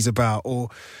SBTV is about. Or,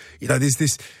 there's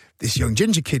this young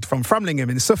ginger kid from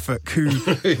Framlingham in Suffolk who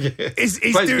is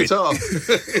plays doing guitar.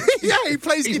 Yeah, he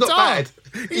plays He's guitar. Not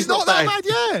bad. He's not that bad,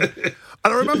 yeah.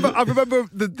 And I remember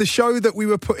the show that we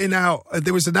were putting out,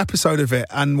 there was an episode of it,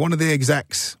 and one of the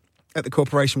execs at the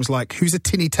corporation was like, who's a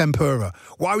tinny tempura?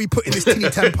 Why are we putting this tinny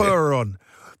tempura on?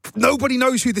 Nobody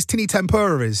knows who this tinny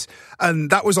tempura is. And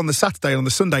that was on the Saturday. On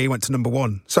the Sunday, he went to number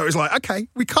 1. So it was like, okay,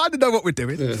 we kind of know what we're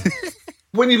doing. Yeah.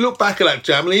 When you look back at that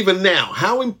jam, and even now,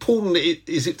 how important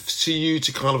is it to you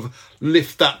to kind of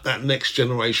lift up that next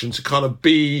generation, to kind of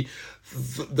be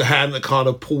the hand that kind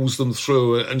of pulls them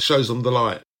through and shows them the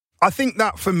light? I think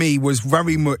that for me was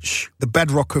very much the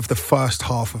bedrock of the first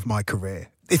half of my career.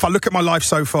 If I look at my life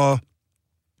so far,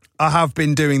 I have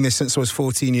been doing this since I was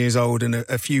 14 years old, and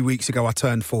a few weeks ago I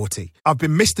turned 40. I've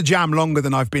been MistaJam longer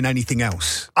than I've been anything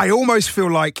else. I almost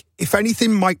feel like, if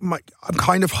anything, I'm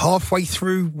kind of halfway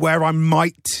through where I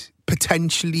might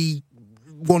potentially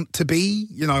want to be.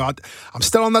 You know, I'm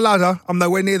still on the ladder. I'm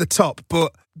nowhere near the top.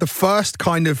 But the first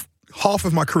kind of half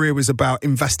of my career was about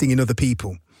investing in other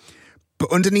people.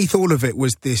 But underneath all of it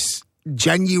was this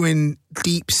genuine,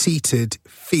 deep-seated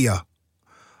fear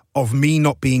of me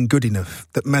not being good enough.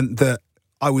 That meant that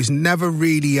I was never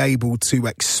really able to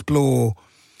explore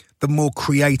the more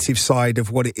creative side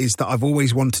of what it is that I've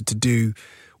always wanted to do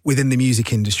within the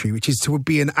music industry, which is to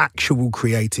be an actual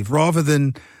creative, rather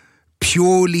than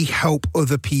purely help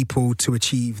other people to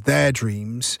achieve their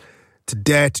dreams, to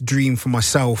dare to dream for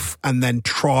myself and then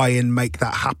try and make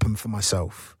that happen for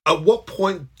myself. At what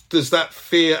point does that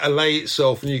fear allay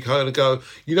itself and you kind of go,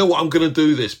 you know what, I'm going to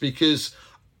do this? Because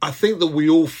I think that we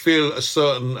all feel a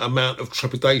certain amount of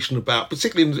trepidation about,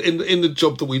 particularly in the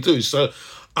job that we do. So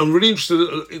I'm really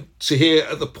interested to hear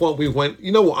at the point we went,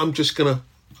 you know what, I'm just going to,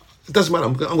 it doesn't matter,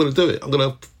 I'm going to do it. I'm going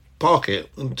to park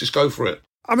it and just go for it.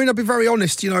 I mean, I'll be very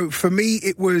honest, you know, for me,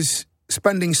 it was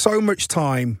spending so much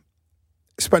time,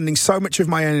 spending so much of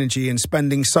my energy and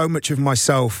spending so much of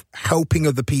myself helping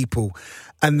other people,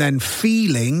 and then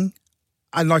feeling,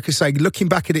 and like I say, looking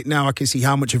back at it now, I can see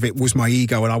how much of it was my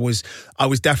ego, and I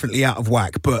was definitely out of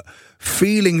whack, but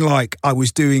feeling like I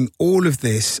was doing all of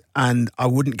this and I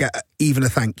wouldn't get even a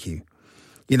thank you.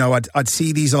 You know, I'd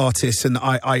see these artists and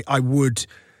I would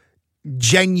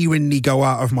genuinely go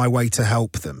out of my way to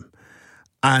help them.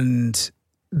 And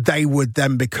they would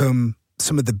then become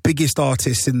some of the biggest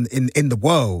artists in the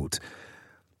world.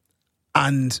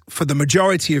 And for the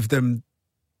majority of them,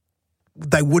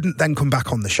 they wouldn't then come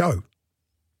back on the show.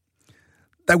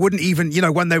 They wouldn't even, you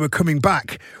know, when they were coming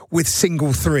back with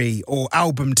single 3 or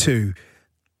album 2,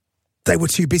 they were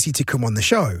too busy to come on the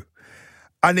show.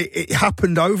 And it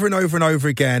happened over and over and over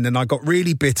again. And I got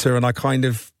really bitter, and I kind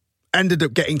of ended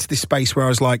up getting to this space where I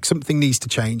was like, something needs to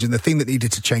change. And the thing that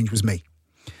needed to change was me.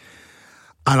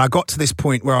 And I got to this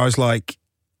point where I was like,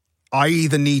 I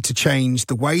either need to change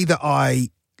the way that I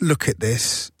look at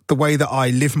this, the way that I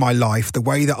live my life, the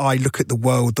way that I look at the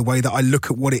world, the way that I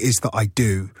look at what it is that I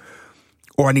do,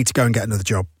 or I need to go and get another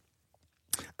job.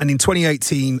 And in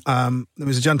 2018, there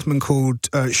was a gentleman called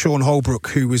Sean Holbrook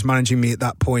who was managing me at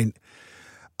that point.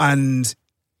 And,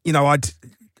 you know,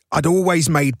 I'd always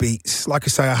made beats. Like I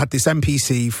say, I had this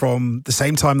MPC from the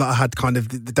same time that I had kind of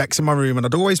the decks in my room, and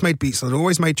I'd always made beats and I'd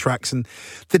always made tracks, and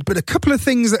there'd been a couple of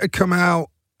things that had come out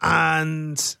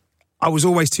and I was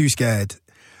always too scared.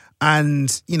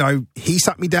 And, you know, he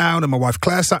sat me down and my wife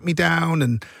Claire sat me down,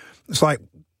 and it's like,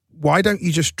 why don't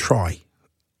you just try?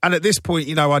 And at this point,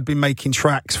 you know, I'd been making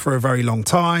tracks for a very long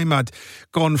time. I'd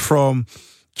gone from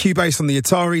Cubase on the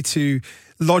Atari to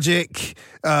Logic,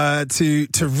 to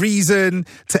Reason,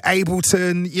 to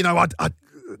Ableton. You know, I'd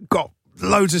got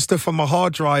loads of stuff on my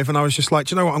hard drive, and I was just like,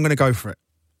 do you know what? I'm going to go for it.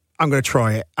 I'm going to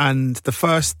try it. And the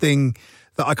first thing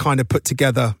that I kind of put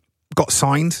together got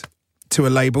signed to a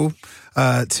label.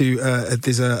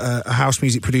 There's a house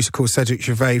music producer called Cedric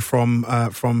Gervais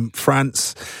from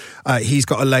France. He's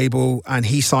got a label, and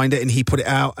he signed it and he put it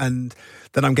out. And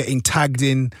then I'm getting tagged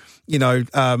in, you know,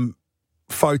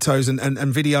 photos and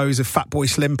videos of Fatboy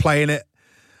Slim playing it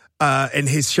in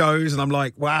his shows, and I'm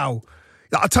like, wow.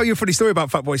 I'll tell you a funny story about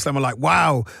Fatboy Slim. I'm like,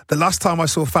 wow, the last time I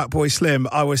saw Fatboy Slim,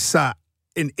 I was sat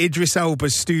in Idris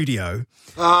Elba's studio.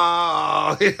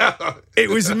 Oh, yeah. It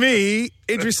was me,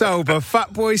 Idris Elba,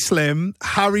 Fatboy Slim,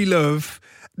 Harry Love,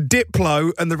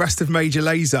 Diplo, and the rest of Major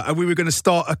Lazer, and we were going to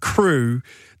start a crew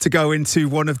to go into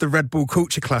one of the Red Bull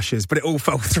culture clashes, but it all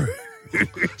fell through.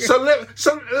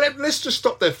 Let's just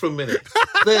stop there for a minute.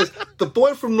 There's the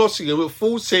boy from Nottingham at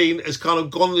 14 has kind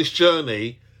of gone this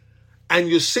journey, and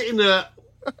you're sitting there,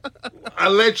 a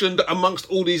legend amongst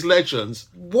all these legends.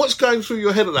 What's going through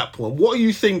your head at that point? What are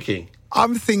you thinking?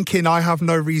 I'm thinking I have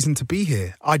no reason to be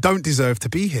here. I don't deserve to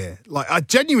be here. Like,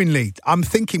 I'm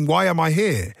thinking, why am I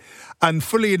here? And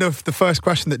fully enough, the first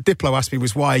question that Diplo asked me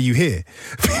was, why are you here?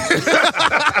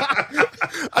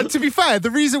 And to be fair, the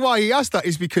reason why he asked that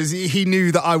is because he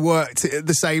knew that I worked at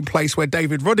the same place where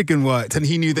David Rodigan worked, and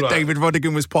he knew that David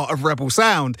Rodigan was part of Rebel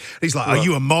Sound. And he's like, are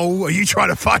you a mole? Are you trying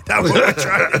to find out what we're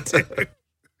trying to do?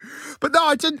 But no,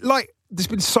 I didn't, like, there's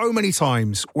been so many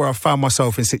times where I've found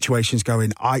myself in situations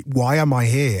going, why am I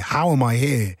here? How am I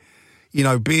here? You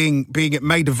know, being at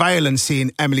Maida Vale and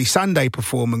seeing Emily Sandé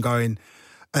perform and going,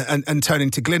 and turning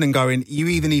to Glyn and going, you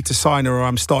either need to sign her or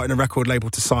I'm starting a record label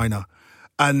to sign her.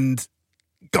 And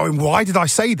going, why did I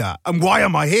say that? And why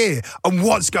am I here? And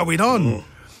what's going on?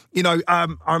 You know, I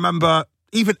remember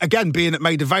even, again, being at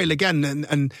Maida Vale again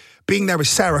and being there with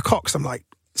Sarah Cox. I'm like,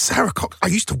 Sarah Cox, I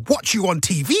used to watch you on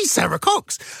TV, Sarah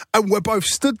Cox. And we're both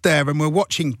stood there and we're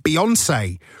watching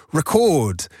Beyonce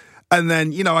record. And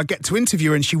then, you know, I get to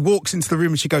interview her and she walks into the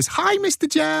room and she goes, hi,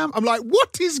 MistaJam. I'm like,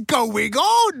 what is going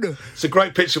on? It's a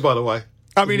great picture, by the way.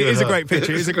 I mean, it is a great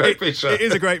picture. It's a great picture. It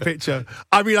is a great picture.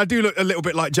 I mean, I do look a little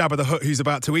bit like Jabba the Hutt who's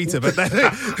about to eat her, but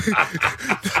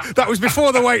that was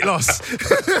before the weight loss.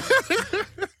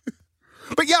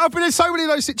 But yeah, I've been in so many of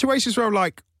those situations where I'm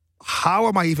like, how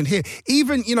am I even here?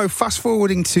 Even, you know, fast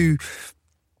forwarding to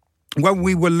when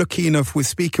we were lucky enough with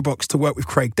Speakerbox to work with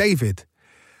Craig David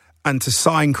and to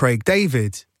sign Craig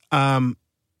David to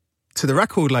the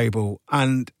record label.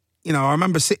 And, you know, I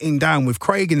remember sitting down with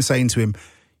Craig and saying to him,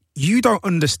 you don't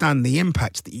understand the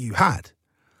impact that you had.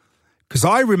 Because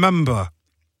I remember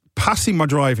passing my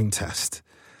driving test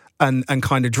and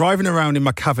kind of driving around in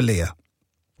my Cavalier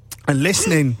and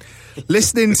listening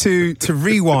to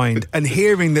Rewind and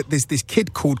hearing that there's this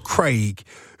kid called Craig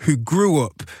who grew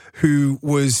up, who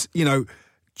was, you know,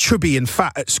 chubby and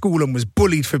fat at school and was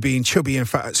bullied for being chubby and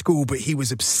fat at school, but he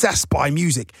was obsessed by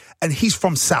music. And he's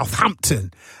from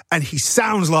Southampton and he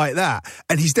sounds like that.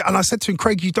 And I said to him,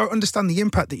 Craig, you don't understand the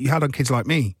impact that you had on kids like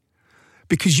me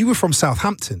because you were from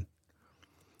Southampton.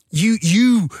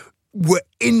 You were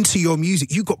into your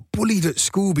music. You got bullied at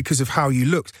school because of how you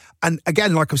looked. And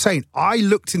again, like I'm saying, I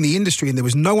looked in the industry and there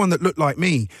was no one that looked like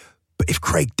me. But if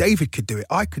Craig David could do it,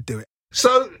 I could do it.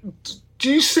 So do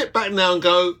you sit back now and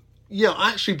go, yeah, I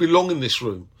actually belong in this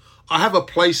room. I have a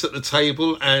place at the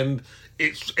table and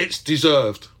it's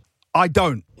deserved. I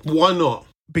don't. Why not?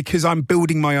 Because I'm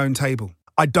building my own table.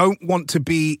 I don't want to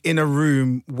be in a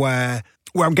room where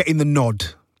I'm getting the nod.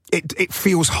 It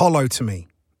feels hollow to me.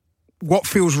 What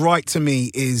feels right to me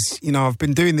is, you know, I've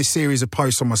been doing this series of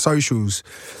posts on my socials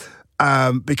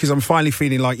because I'm finally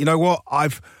feeling like, you know what,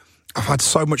 I've had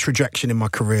so much rejection in my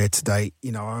career to date.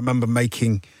 You know, I remember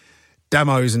making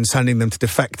demos and sending them to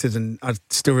Defected, and I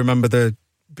still remember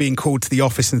being called to the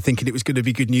office and thinking it was going to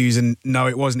be good news, and no,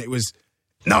 it wasn't. It was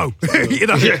no, you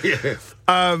know. Yeah.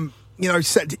 You know,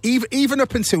 even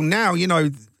up until now, you know,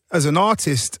 as an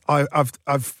artist, I've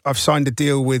signed a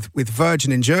deal with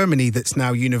Virgin in Germany that's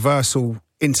now universal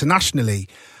internationally,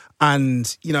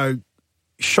 and you know,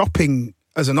 shopping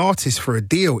as an artist for a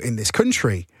deal in this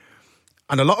country,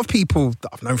 and a lot of people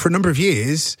that I've known for a number of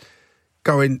years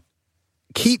going,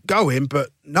 keep going, but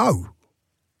no.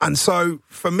 And so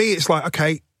for me, it's like,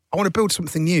 okay, I want to build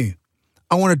something new.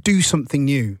 I want to do something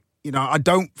new. You know, I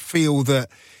don't feel that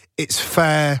it's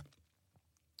fair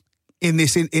in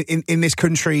this in this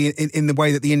country, in the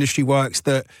way that the industry works,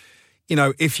 that, you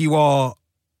know, if you are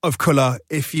of colour,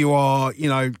 if you are, you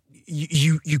know,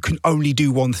 you can only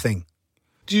do one thing.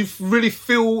 Do you really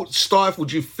feel stifled?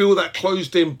 Do you feel that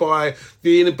closed in by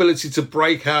the inability to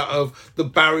break out of the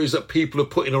barriers that people are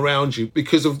putting around you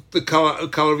because of the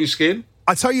colour of your skin?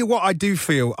 I tell you what I do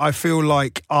feel. I feel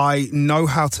like I know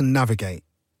how to navigate,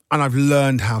 and I've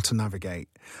learned how to navigate.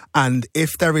 And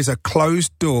if there is a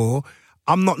closed door,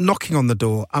 I'm not knocking on the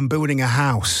door. I'm building a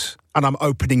house and I'm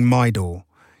opening my door.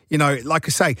 You know, like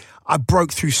I say, I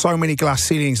broke through so many glass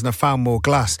ceilings and I found more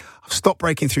glass. I've stopped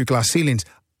breaking through glass ceilings.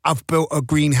 I've built a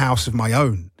greenhouse of my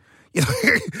own, you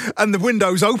know, and the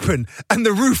windows open and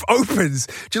the roof opens.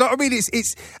 Do you know what I mean?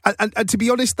 And to be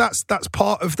honest, that's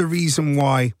part of the reason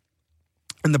why,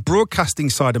 in the broadcasting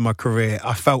side of my career,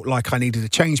 I felt like I needed a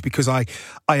change, because I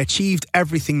achieved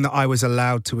everything that I was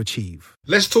allowed to achieve.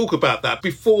 Let's talk about that.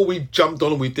 Before we jumped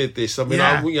on and we did this, I mean,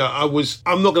 Yeah.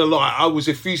 I'm not going to lie, I was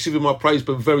effusive in my praise,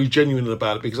 but very genuine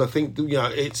about it, because I think, you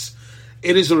know, it's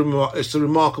a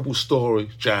remarkable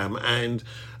story, Jam, and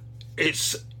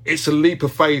it's a leap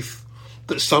of faith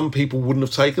that some people wouldn't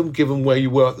have taken, given where you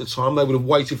were at the time. They would have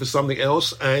waited for something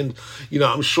else. And, you know,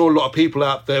 I'm sure a lot of people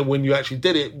out there, when you actually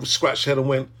did it, scratched their head and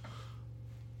went,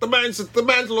 the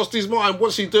man's lost his mind.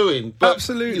 What's he doing? But,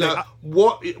 Absolutely. You know,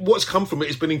 what's come from it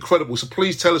has been incredible. So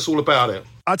please tell us all about it.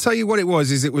 I'll tell you what it was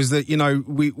that, you know,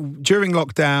 during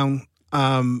lockdown,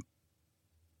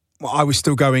 I was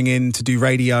still going in to do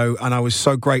radio, and I was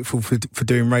so grateful for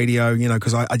doing radio, you know,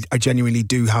 because I genuinely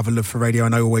do have a love for radio,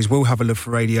 and I always will have a love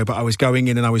for radio. But I was going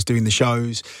in and I was doing the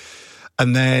shows,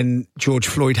 and then George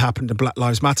Floyd happened and Black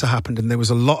Lives Matter happened, and there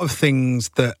was a lot of things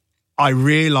that I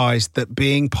realised that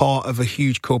being part of a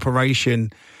huge corporation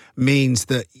means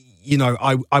that, you know,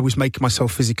 I was making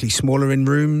myself physically smaller in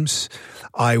rooms.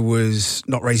 I was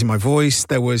not raising my voice.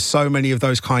 There was so many of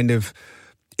those kind of,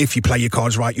 if you play your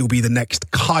cards right, you'll be the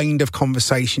next kind of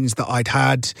conversations that I'd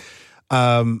had.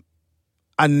 And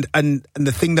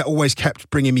the thing that always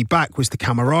kept bringing me back was the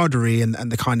camaraderie and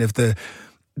the kind of the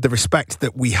respect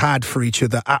that we had for each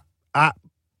other at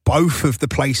both of the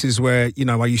places where, you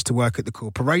know, I used to work at the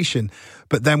corporation.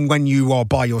 But then when you are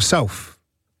by yourself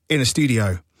in a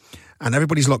studio and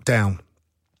everybody's locked down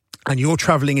and you're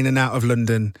travelling in and out of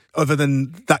London, other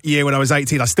than that year when I was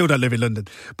 18, I still don't live in London,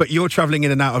 but you're travelling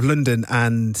in and out of London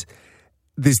and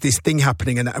there's this thing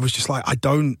happening and I was just like, I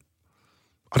don't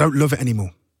love it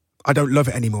anymore. I don't love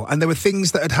it anymore. And there were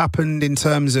things that had happened in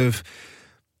terms of,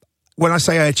 when I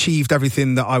say I achieved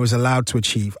everything that I was allowed to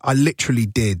achieve, I literally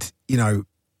did. You know,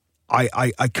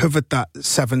 I covered that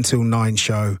 7 till 9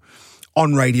 show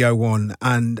on Radio 1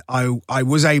 and I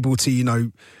was able to, you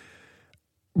know,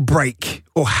 break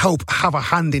or have a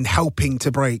hand in helping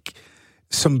to break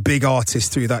some big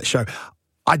artists through that show.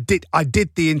 I did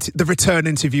the return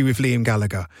interview with Liam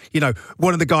Gallagher, you know,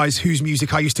 one of the guys whose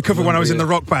music I used to cover when I was in the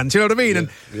rock band. Do you know what I mean?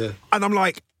 And I'm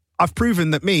like, I've proven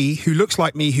that me, who looks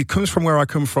like me, who comes from where I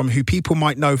come from, who people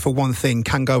might know for one thing,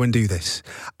 can go and do this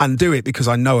and do it because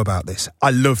I know about this.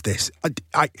 I love this.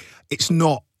 It's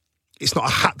not a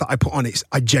hat that I put on.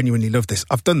 I genuinely love this.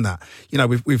 I've done that. You know,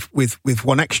 with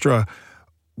One Extra.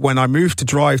 When I moved to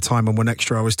Drive Time on One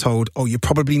Extra, I was told, oh, you're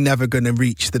probably never going to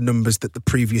reach the numbers that the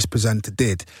previous presenter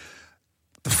did.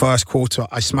 The first quarter,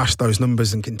 I smashed those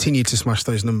numbers and continued to smash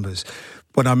those numbers.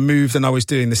 When I moved and I was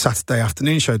doing the Saturday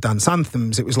afternoon show, Dance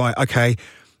Anthems, it was like, okay,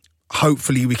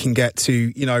 hopefully we can get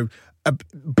to, you know,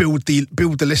 build the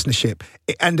listenership.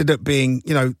 It ended up being,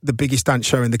 you know, the biggest dance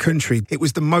show in the country. It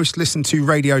was the most listened to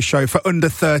radio show for under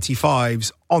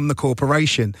 35s on the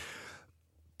corporation.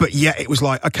 But yet it was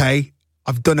like, okay,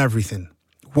 I've done everything.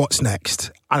 What's next?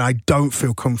 And I don't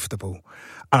feel comfortable.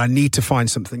 And I need to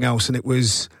find something else. And it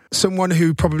was someone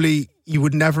who probably you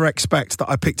would never expect that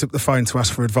I picked up the phone to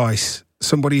ask for advice.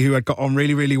 Somebody who I'd got on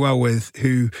really, really well with,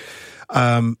 who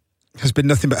has been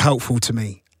nothing but helpful to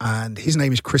me. And his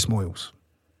name is Chris Moyles.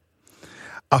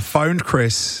 I phoned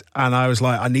Chris and I was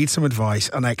like, I need some advice.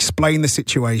 And I explained the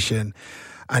situation.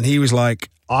 And he was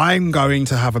like, I'm going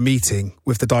to have a meeting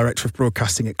with the director of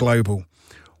broadcasting at Global.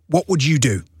 What would you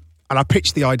do? And I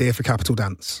pitched the idea for Capital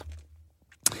Dance.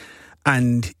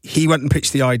 And he went and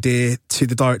pitched the idea to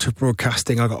the director of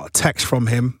broadcasting. I got a text from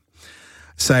him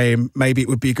saying maybe it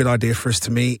would be a good idea for us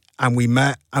to meet. And we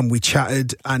met and we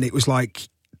chatted. And it was like,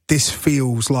 this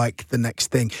feels like the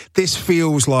next thing. This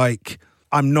feels like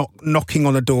I'm not knocking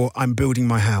on a door, I'm building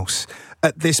my house.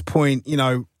 At this point, you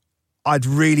know, I'd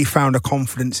really found a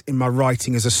confidence in my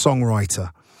writing as a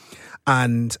songwriter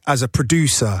and as a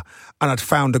producer, and I'd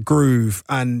found a groove,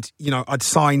 and, you know, I'd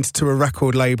signed to a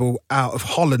record label out of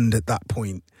Holland at that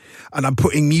point, and I'm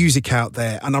putting music out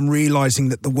there, and I'm realising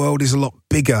that the world is a lot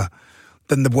bigger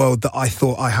than the world that I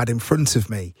thought I had in front of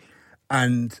me.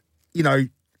 And, you know,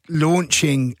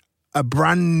 launching a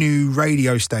brand new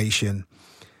radio station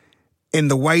in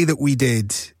the way that we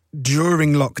did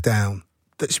during lockdown,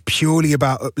 that's purely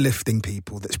about uplifting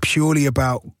people, that's purely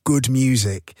about good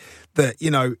music, that, you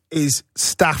know, is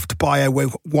staffed by a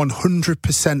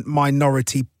 100%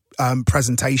 minority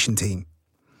presentation team.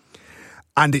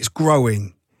 And it's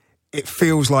growing. It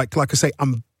feels like I say,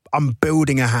 I'm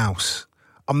building a house.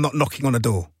 I'm not knocking on a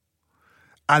door.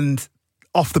 And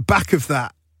off the back of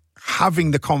that,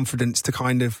 having the confidence to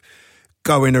kind of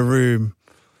go in a room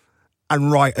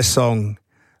and write a song,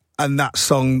 and that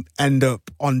song end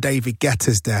up on David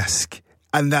Guetta's desk,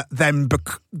 and that then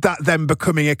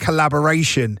becoming a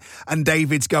collaboration, and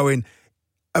David's going,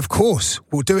 of course,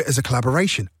 we'll do it as a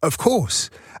collaboration, of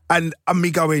course. And me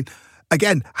going,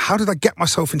 again, how did I get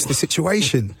myself into this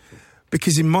situation?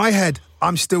 Because in my head,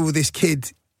 I'm still this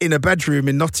kid in a bedroom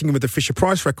in Nottingham with a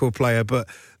Fisher-Price record player, but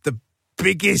the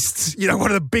biggest, you know,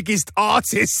 one of the biggest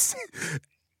artists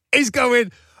is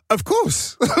going, of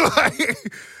course.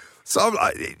 So I'm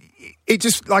like, it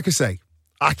just, like I say,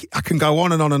 I can go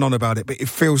on and on and on about it, but it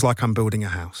feels like I'm building a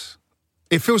house.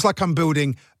 It feels like I'm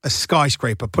building a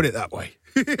skyscraper, put it that way.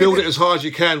 Build it as high as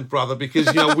you can, brother, because,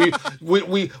 you know,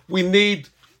 we need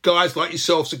guys like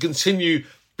yourself to continue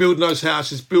building those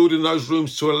houses, building those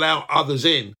rooms to allow others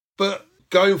in. But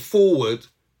going forward,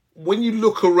 when you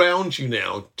look around you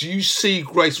now, do you see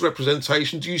greater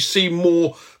representation? Do you see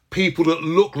more people that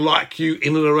look like you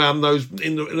in and around those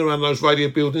around those radio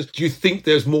buildings? Do you think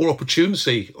there's more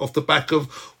opportunity off the back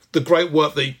of the great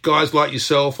work that guys like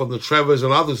yourself and the Trevors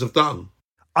and others have done?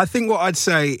 I think what I'd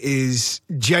say is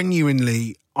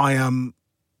genuinely, I'm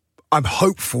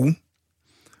hopeful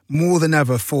more than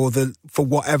ever for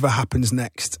whatever happens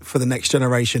next for the next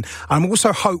generation. I'm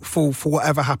also hopeful for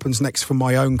whatever happens next for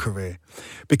my own career,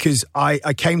 because I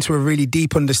came to a really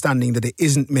deep understanding that it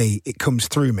isn't me, it comes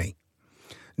through me.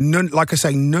 Like I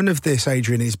say, none of this,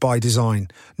 Adrian, is by design.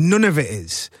 None of it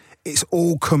is. It's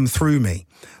all come through me.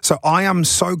 So I am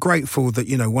so grateful that,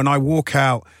 when I walk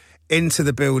out into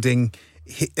the building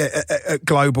at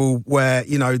Global, where,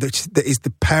 that is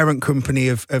the parent company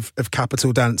of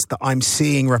Capital Dance, that I'm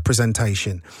seeing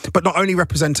representation. But not only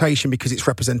representation because it's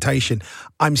representation,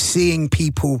 I'm seeing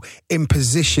people in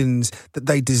positions that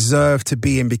they deserve to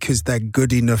be in because they're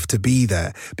good enough to be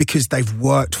there, because they've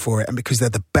worked for it, and because they're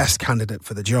the best candidate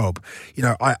for the job.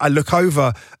 I look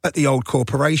over at the old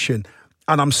corporation,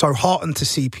 and I'm so heartened to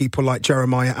see people like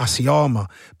Jeremiah Asiyama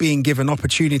being given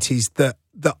opportunities that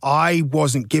I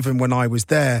wasn't given when I was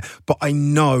there. But I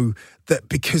know that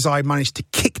because I managed to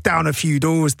kick down a few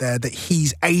doors there, that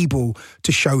he's able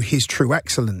to show his true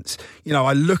excellence.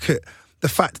 I look at the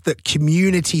fact that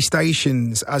community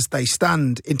stations, as they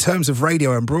stand in terms of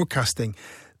radio and broadcasting,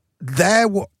 they're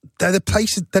the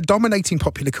places, they're dominating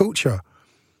popular culture.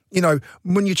 Munya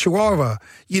Chawara,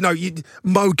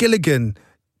 Mo Gilligan,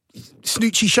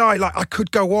 Snoochie Shy, like I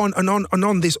could go on and on and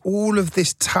on. There's all of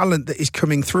this talent that is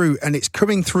coming through, and it's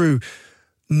coming through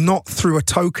not through a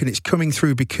token. It's coming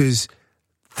through because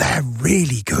they're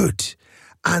really good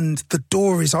and the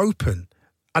door is open.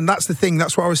 And that's the thing.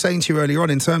 That's what I was saying to you earlier on,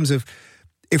 in terms of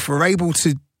if we're able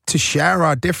to share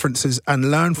our differences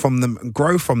and learn from them and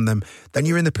grow from them, then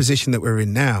you're in the position that we're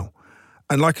in now.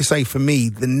 And like I say, for me,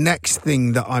 the next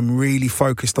thing that I'm really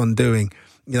focused on doing,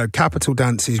 Capital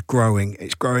Dance is growing.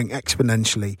 It's growing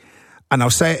exponentially. And I'll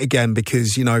say it again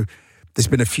because, there's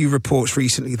been a few reports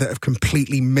recently that have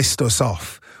completely missed us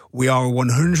off. We are a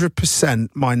 100%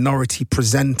 minority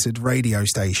presented radio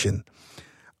station.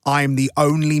 I'm the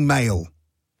only male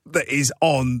that is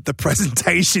on the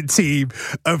presentation team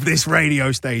of this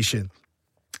radio station.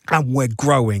 And we're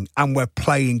growing and we're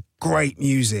playing great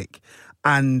music.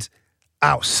 And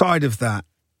outside of that,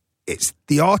 it's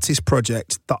the artist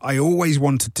project that I always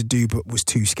wanted to do but was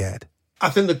too scared. I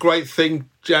think the great thing,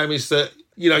 Jam, is that,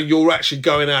 you're actually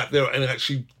going out there and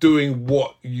actually doing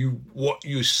what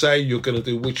you say you're going to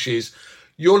do, which is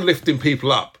you're lifting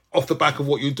people up off the back of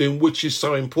what you're doing, which is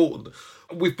so important.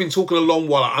 We've been talking a long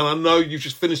while, and I know you've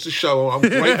just finished the show. I'm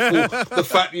grateful the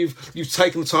fact you've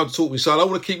taken the time to talk to me. So I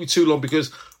don't want to keep you too long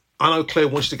because I know Claire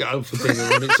wants you to get home for dinner,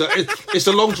 and it's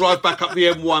a long drive back up the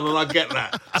M1, and I get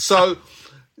that. So,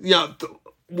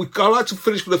 I like to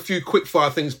finish with a few quick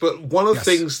fire things, but one of the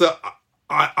things that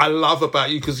I love about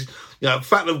you, because, the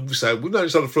fact that we've known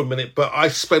each other for a minute, but I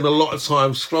spend a lot of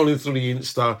time scrolling through the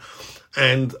Insta,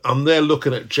 and I'm there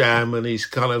looking at Jam, and he's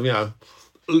kind of,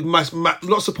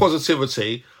 lots of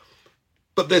positivity.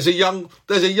 But there's a young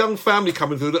family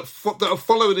coming through that are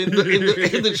following in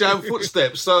the Jam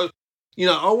footsteps. So, I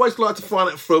always like to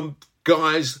find out from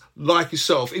guys like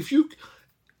yourself,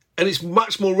 and it's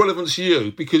much more relevant to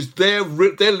you because they're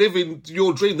living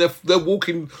your dream. They're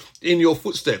walking in your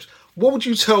footsteps. What would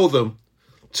you tell them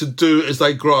to do as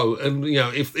they grow, and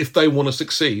if they want to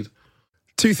succeed?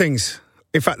 Two things.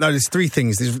 In fact, there's three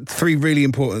things. There's three really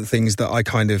important things that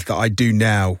I do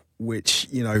now, which,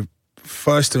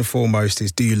 first and foremost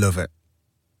is, do you love it?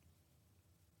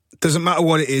 Doesn't matter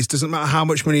what it is, doesn't matter how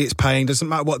much money it's paying, doesn't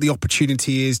matter what the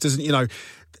opportunity is,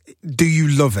 do you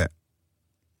love it?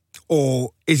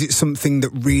 Or is it something that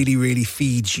really, really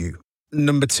feeds you?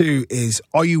 Number two is,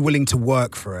 are you willing to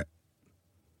work for it?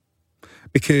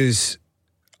 Because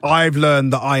I've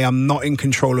learned that I am not in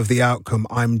control of the outcome.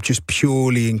 I'm just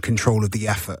purely in control of the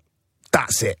effort.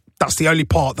 That's it. That's the only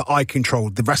part that I control.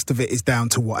 The rest of it is down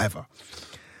to whatever.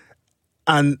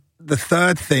 And the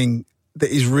third thing that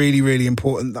is really, really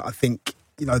important that I think,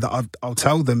 that I'll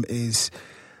tell them is,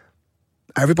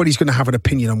 everybody's going to have an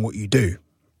opinion on what you do.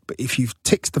 But if you've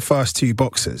ticked the first two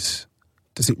boxes,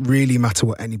 does it really matter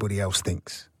what anybody else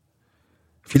thinks?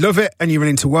 If you love it and you're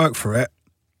willing to work for it,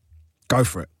 go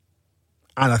for it.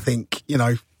 And I think,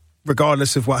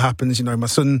 regardless of what happens, my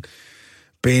son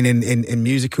being in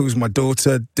musicals, my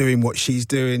daughter doing what she's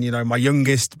doing, my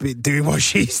youngest doing what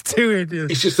she's doing.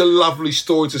 It's just a lovely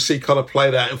story to see kind of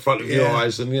played out in front of your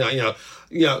eyes. And,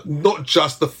 not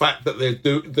just the fact that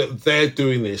they're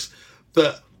doing this,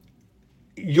 that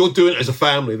you're doing it as a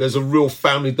family. There's a real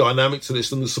family dynamic to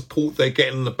this, and the support they're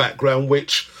getting in the background,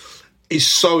 which is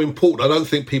so important. I don't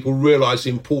think people realise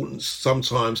the importance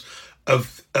sometimes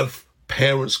of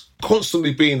parents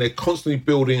constantly being there, constantly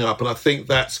building up. And I think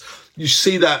that's, you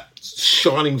see that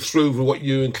shining through with what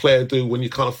you and Claire do when you're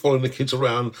kind of following the kids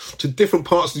around to different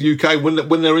parts of the UK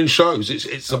when they're in shows.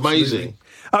 It's amazing.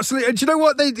 Absolutely. And do you know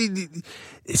what?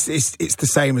 It's the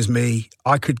same as me.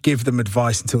 I could give them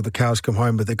advice until the cows come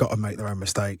home, but they've got to make their own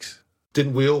mistakes.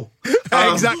 Didn't we all?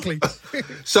 Exactly.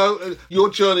 So your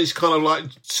journey's kind of like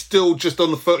still just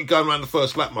on going around the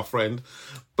first lap, my friend.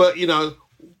 But, you know,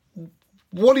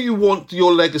 what do you want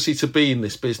your legacy to be in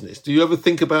this business? Do you ever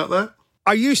think about that?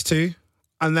 I used to,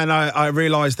 and then I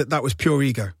realised that was pure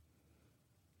ego.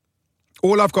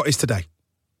 All I've got is today.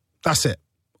 That's it.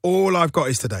 All I've got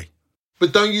is today.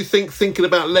 But don't you think thinking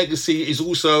about legacy is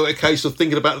also a case of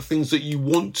thinking about the things that you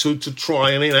want to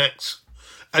try and enact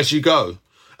as you go?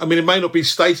 I mean, it may not be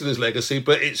stated as legacy,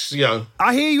 but it's, you know.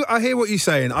 I hear you. I hear what you're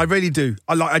saying. I really do.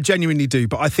 I genuinely do.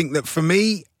 But I think that for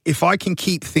me, if I can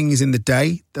keep things in the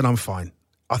day, then I'm fine.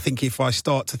 I think if I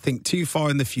start to think too far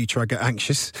in the future, I get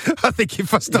anxious. I think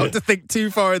if I start to think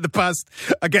too far in the past,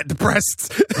 I get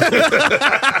depressed.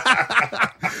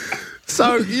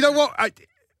 So, you know what?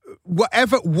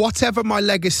 Whatever my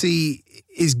legacy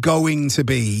is going to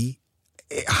be,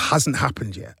 it hasn't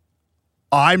happened yet.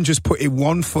 I'm just putting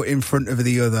one foot in front of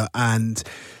the other and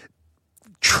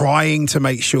trying to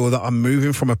make sure that I'm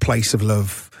moving from a place of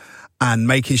love and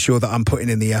making sure that I'm putting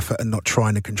in the effort and not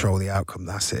trying to control the outcome.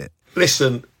 That's it.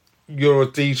 Listen, you're a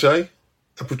DJ,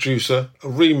 a producer, a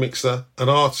remixer, an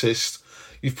artist.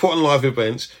 You've put on live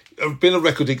events. You've been a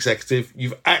record executive.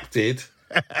 You've acted.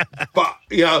 But,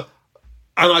 you know,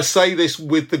 and I say this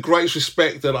with the greatest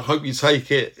respect, and I hope you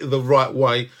take it the right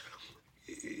way.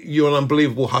 You're an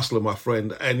unbelievable hustler, my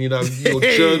friend. And, you know,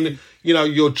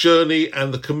 your journey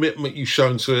and the commitment you've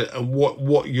shown to it and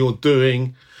what you're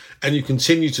doing and you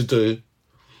continue to do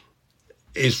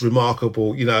is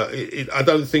remarkable. You know, I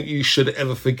don't think you should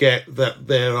ever forget that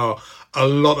there are a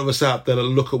lot of us out there that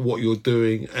look at what you're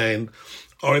doing and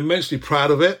are immensely proud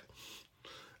of it.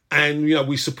 And, you know,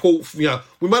 we support, you know,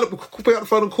 we might not pick up the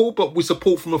phone and call, but we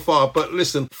support from afar. But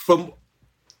listen, from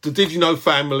the Did You Know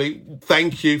family,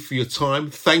 thank you for your time.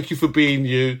 Thank you for being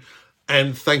you.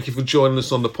 And thank you for joining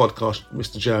us on the podcast,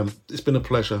 MistaJam. It's been a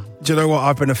pleasure. Do you know what?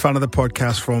 I've been a fan of the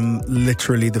podcast from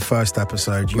literally the first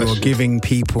episode. You're giving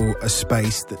people a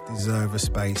space that deserve a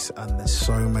space, and there's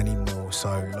so many more.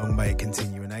 So long may it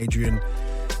continue. And Adrian,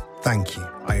 thank you.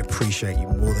 I appreciate you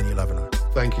more than you'll ever know.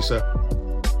 Thank you, sir.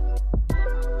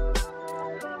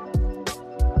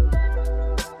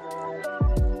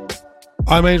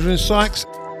 I'm Adrian Sykes,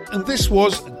 and this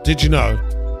was Did You Know?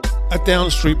 A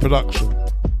Downstreet production.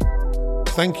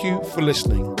 Thank you for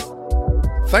listening.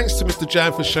 Thanks to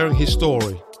MistaJam for sharing his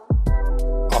story.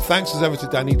 Our thanks as ever to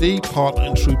Danny D, partner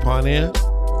and true pioneer,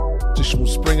 to Sean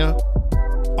Springer,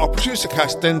 our producer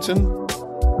Cass Denton,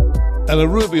 Ella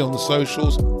Ruby on the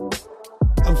socials,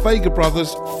 and Vega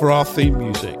Brothers for our theme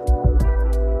music.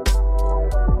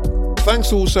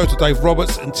 Thanks also to Dave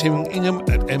Roberts and Tim Ingham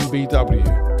at MBW.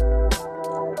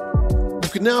 You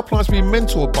can now apply to be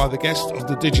mentored by the guests of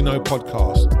the Did You Know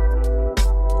podcast.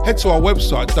 Head to our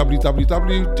website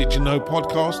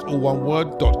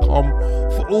www.didyouknowpodcast.com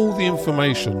for all the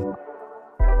information.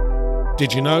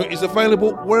 Did You Know is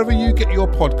available wherever you get your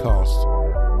podcasts.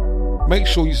 Make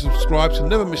sure you subscribe to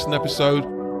never miss an episode.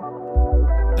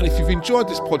 And if you've enjoyed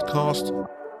this podcast,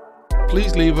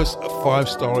 please leave us a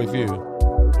 5-star review.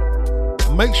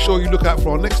 And make sure you look out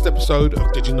for our next episode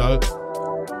of Did You Know,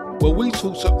 where we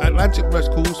talk to Atlantic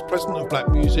Records president of black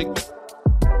music,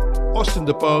 Austin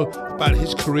DeBow, about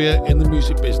his career in the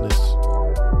music business.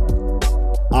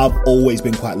 I've always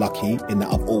been quite lucky in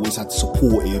that I've always had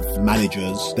supportive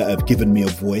managers that have given me a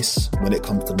voice when it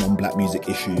comes to non-black music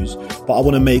issues. But I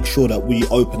want to make sure that we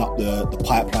open up the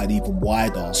pipeline even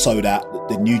wider so that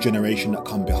the new generation that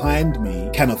come behind me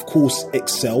can, of course,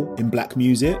 excel in black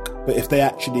music. But if they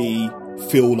actually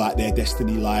feel like their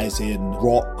destiny lies in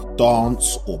rock,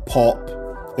 dance or pop,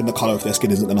 then the colour of their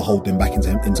skin isn't going to hold them back in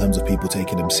terms of people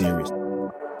taking them serious.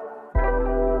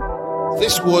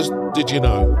 This was Did You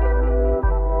Know?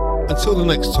 Until the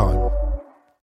next time.